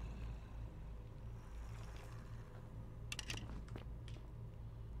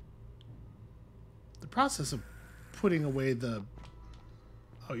 The process of putting away the...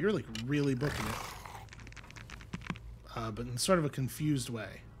 Oh, you're like really booking it. But in sort of a confused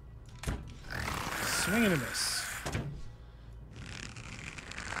way. Swing and a miss.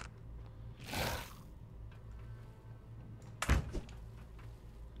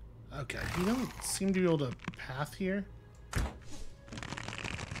 Okay, you don't seem to be able to path here.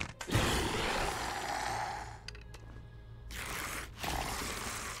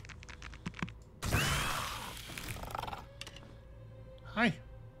 Hi.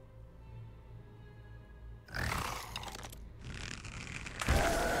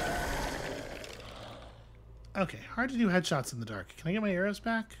 Okay, hard to do headshots in the dark. Can I get my arrows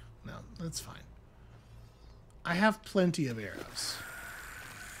back? No, that's fine. I have plenty of arrows.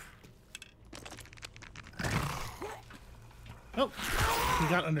 Oh, he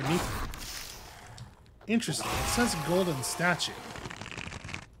got underneath me. Interesting. It says golden statue.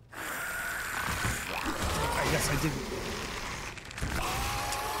 I guess I didn't.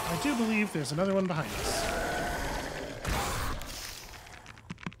 I do believe there's another one behind us.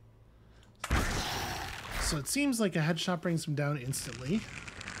 So it seems like a headshot brings him down instantly.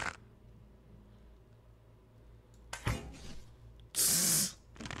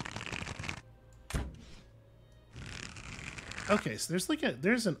 Okay, so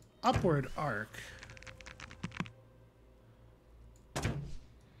there's an upward arc. I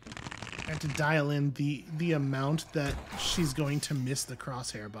have to dial in the amount that she's going to miss the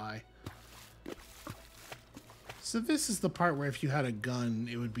crosshair by. So this is the part where if you had a gun,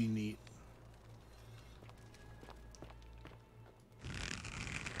 it would be neat.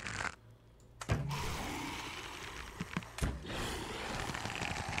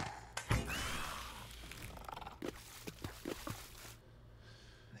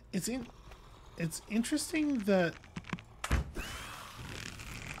 It's interesting that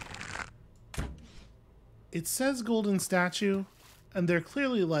it says golden statue, and they're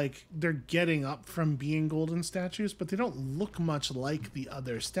clearly like they're getting up from being golden statues, but they don't look much like the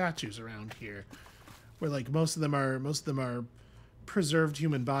other statues around here, where like most of them are preserved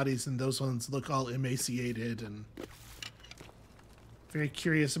human bodies, and those ones look all emaciated. And very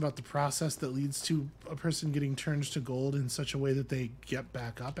curious about the process that leads to a person getting turned to gold in such a way that they get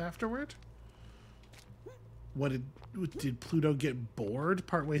back up afterward. What did Pluto get bored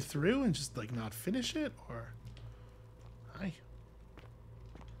partway through and just like not finish it, or? Hi.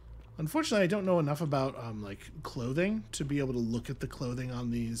 Unfortunately, I don't know enough about like clothing to be able to look at the clothing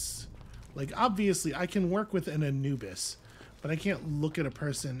on these. Like obviously, I can work with an Anubis, but I can't look at a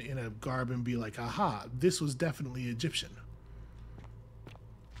person in a garb and be like, "Aha, this was definitely Egyptian."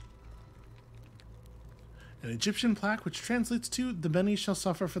 An Egyptian plaque which translates to, "The many shall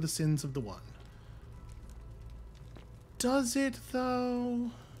suffer for the sins of the one." Does it,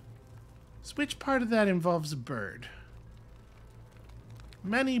 though? So which part of that involves a bird?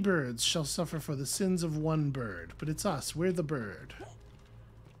 Many birds shall suffer for the sins of one bird, but it's us. We're the bird.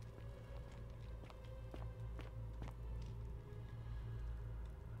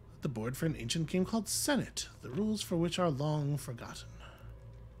 The board for an ancient game called Senate, the rules for which are long forgotten.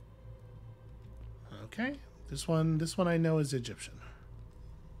 Okay, this one I know is Egyptian.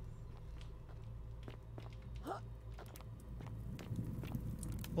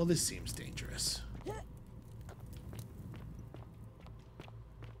 Well, this seems dangerous.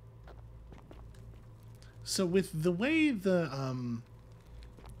 So with the way the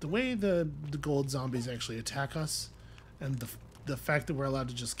gold zombies actually attack us, and the fact that we're allowed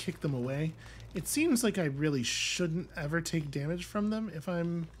to just kick them away, it seems like I really shouldn't ever take damage from them if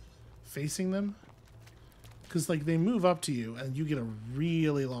I'm facing them. Because, like, they move up to you, and you get a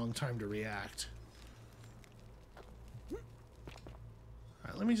really long time to react.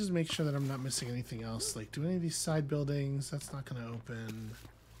 Alright, let me just make sure that I'm not missing anything else. Like, do any of these side buildings? That's not going to open.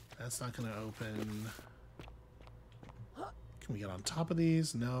 That's not going to open. Can we get on top of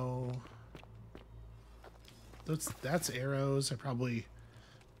these? No. That's arrows. I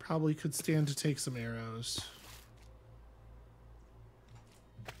probably could stand to take some arrows.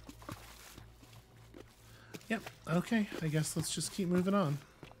 Yep, okay. I guess let's just keep moving on.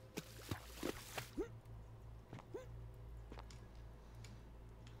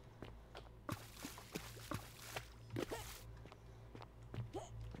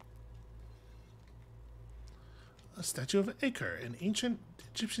 A statue of Acre, an ancient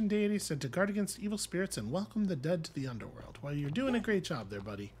Egyptian deity said to guard against evil spirits and welcome the dead to the underworld. Well, you're doing a great job there,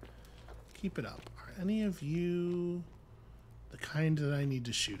 buddy. Keep it up. Are any of you the kind that I need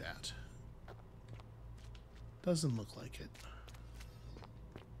to shoot at? Doesn't look like it.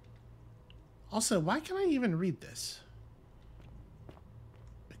 Also, why can I even read this?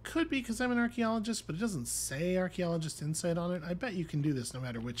 It could be because I'm an archaeologist, but it doesn't say archaeologist insight on it. I bet you can do this no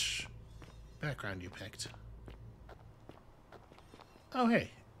matter which background you picked. Oh, hey,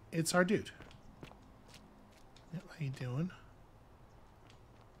 it's our dude. Yep, how you doing?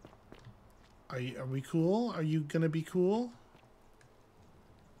 Are we cool? Are you gonna be cool?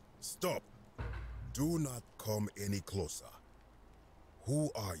 Stop. Do not come any closer. Who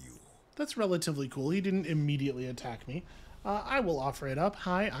are you? That's relatively cool. He didn't immediately attack me. I will offer it up.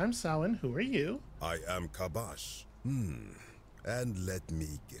 Hi, I'm Samhain. Who are you? I am Kabash. And let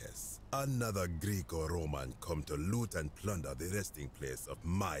me guess. Another Greek or Roman come to loot and plunder the resting place of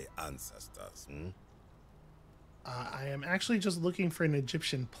my ancestors, I am actually just looking for an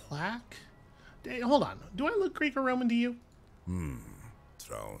Egyptian plaque. Hey, hold on. Do I look Greek or Roman to you?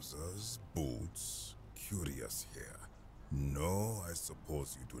 Trousers, boots, curious here. No, I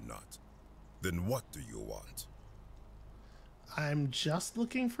suppose you do not. Then what do you want? I'm just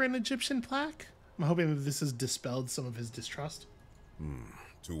looking for an Egyptian plaque. I'm hoping that this has dispelled some of his distrust.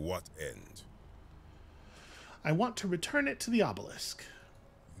 To what end? I want to return it to the obelisk.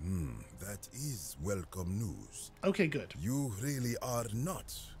 That is welcome news. Okay, good. You really are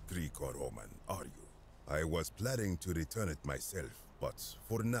not Greek or Roman, are you? I was planning to return it myself, but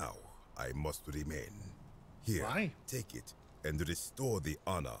for now, I must remain. Here, Why? take it and restore the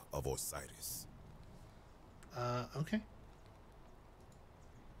honor of Osiris. Okay.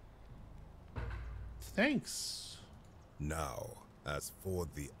 Thanks. Now, as for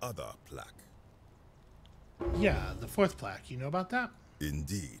the other plaque. Yeah, the fourth plaque. You know about that?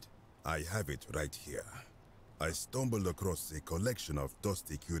 Indeed, I have it right here. I stumbled across a collection of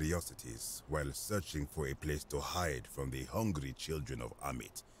dusty curiosities while searching for a place to hide from the hungry children of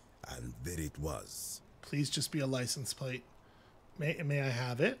Amit, and there it was. Please just be a license plate. May I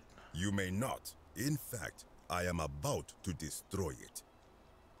have it? You may not. In fact, I am about to destroy it.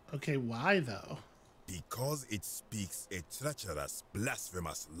 Okay, why though? Because it speaks a treacherous,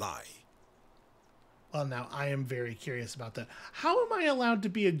 blasphemous lie. Well, now I am very curious about that. How am I allowed to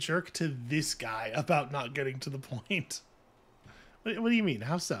be a jerk to this guy about not getting to the point? What do you mean?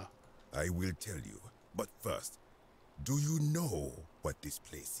 How so? I will tell you, but first, do you know what this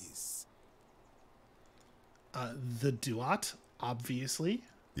place is? The Duat, obviously.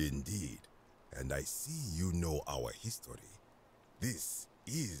 Indeed, and I see you know our history. This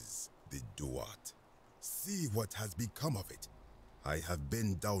is the Duat. See what has become of it. I have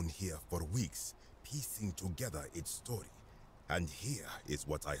been down here for weeks, piecing together its story, and here is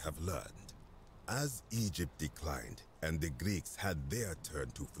what I have learned. As Egypt declined and the Greeks had their turn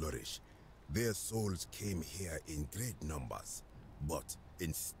to flourish, their souls came here in great numbers, but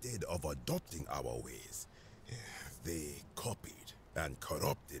instead of adopting our ways, they copied and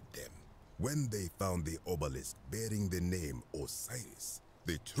corrupted them. When they found the obelisk bearing the name Osiris,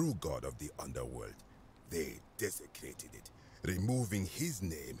 the true god of the underworld, they desecrated it, removing his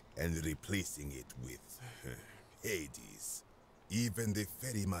name and replacing it with Hades. Even the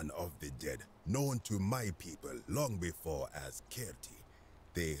ferryman of the dead, known to my people long before as Kerti,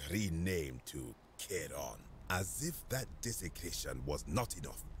 they renamed to Keron. As if that desecration was not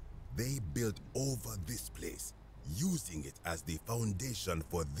enough, they built over this place, using it as the foundation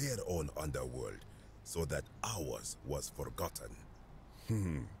for their own underworld, so that ours was forgotten.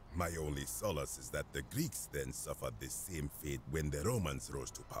 My only solace is that the Greeks then suffered the same fate when the Romans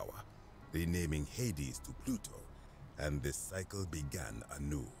rose to power, renaming Hades to Pluto, and the cycle began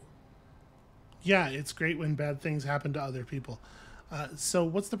anew. Yeah, it's great when bad things happen to other people. So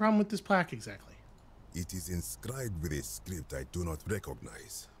what's the problem with this plaque exactly? It is inscribed with a script I do not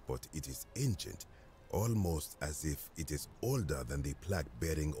recognize, but it is ancient, almost as if it is older than the plaque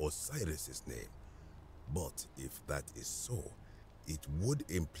bearing Osiris's name. But if that is so, it would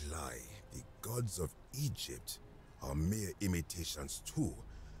imply the gods of Egypt are mere imitations too,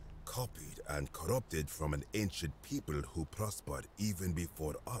 copied and corrupted from an ancient people who prospered even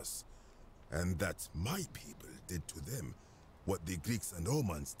before us, and that my people did to them what the Greeks and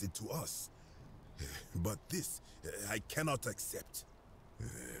Romans did to us. But this, I cannot accept.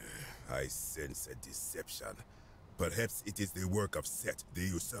 I sense a deception. Perhaps it is the work of Set, the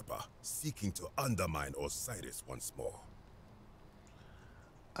usurper, seeking to undermine Osiris once more.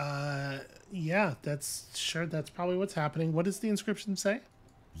 Yeah, that's probably what's happening. What does the inscription say?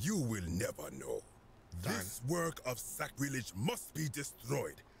 You will never know. This work of sacrilege must be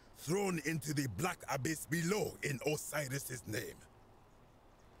destroyed, thrown into the black abyss below in Osiris's name.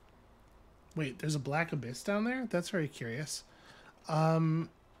 Wait, there's a black abyss down there? That's very curious.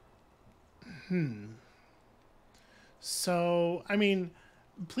 So, I mean,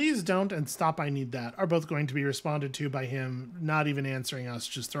 please don't and stop, I need that are both going to be responded to by him not even answering us,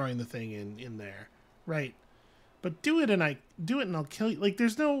 just throwing the thing in there. Right. But do it and I'll kill you. Like,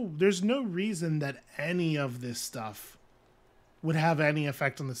 there's no reason that any of this stuff would have any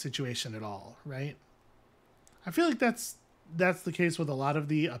effect on the situation at all, right? I feel like that's the case with a lot of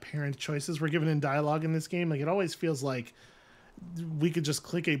the apparent choices we're given in dialogue in this game. Like, it always feels like we could just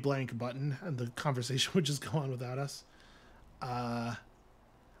click a blank button and the conversation would just go on without us. I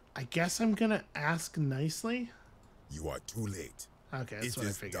guess I'm gonna ask nicely. You are too late. Okay, that's what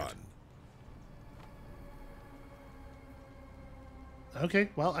I figured. Done. Okay,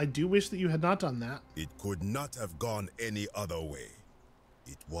 well, I do wish that you had not done that. It could not have gone any other way.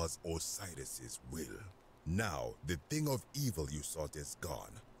 It was Osiris's will. Now, the thing of evil you sought is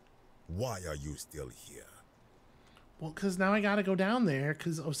gone. Why are you still here? Well, because now I gotta go down there,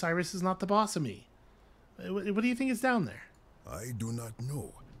 because Osiris is not the boss of me. What do you think is down there? I do not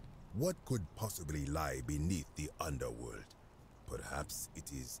know. What could possibly lie beneath the underworld? Perhaps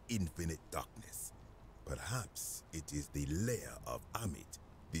it is infinite darkness. Perhaps it is the lair of Amit,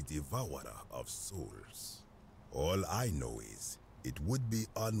 the devourer of souls. All I know is, it would be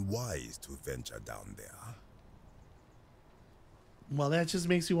unwise to venture down there. Well, that just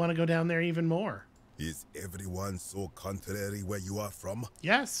makes me want to go down there even more. Is everyone so contrary where you are from?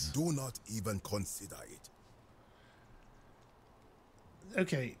 Yes. Do not even consider it.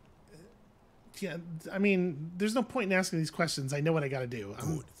 Okay. Yeah, I mean, there's no point in asking these questions. I know what I gotta do.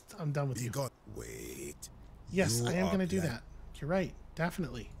 I'm done with you. Wait. Yes, I am gonna do that. You're right.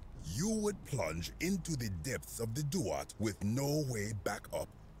 Definitely. You would plunge into the depths of the Duat with no way back up.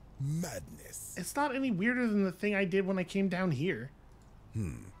 Madness. It's not any weirder than the thing I did when I came down here.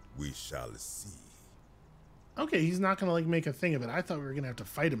 We shall see. Okay, he's not gonna, like, make a thing of it. I thought we were gonna have to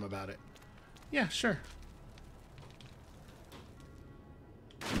fight him about it. Yeah, sure.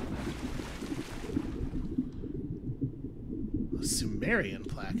 A Sumerian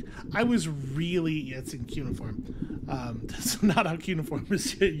plaque. I was really... Yeah, it's in cuneiform. That's not how cuneiform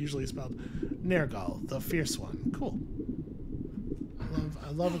is usually spelled. Nergal, the fierce one. Cool. I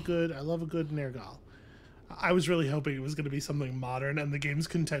love a good Nergal. I was really hoping it was going to be something modern and the game's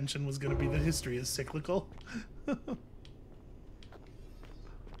contention was going to be that history is cyclical.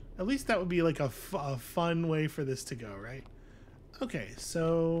 At least that would be like a fun way for this to go, right? Okay,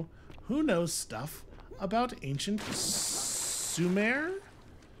 so who knows stuff about ancient Sumer?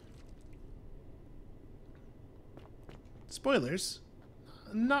 Spoilers.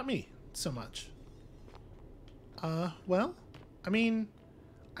 Not me so much. Well, I mean,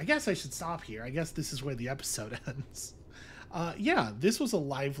 I guess I should stop here. I guess this is where the episode ends. Yeah, this was a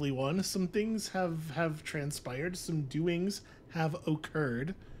lively one. Some things have transpired. Some doings have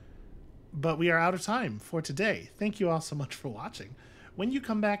occurred. But we are out of time for today. Thank you all so much for watching. When you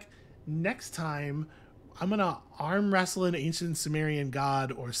come back next time, I'm going to arm wrestle an ancient Sumerian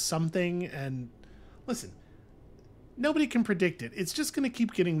god or something. And listen, Nobody can predict it. It's just going to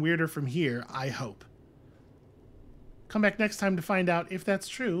keep getting weirder from here, I hope. Come back next time to find out if that's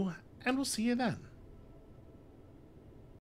true, and we'll see you then.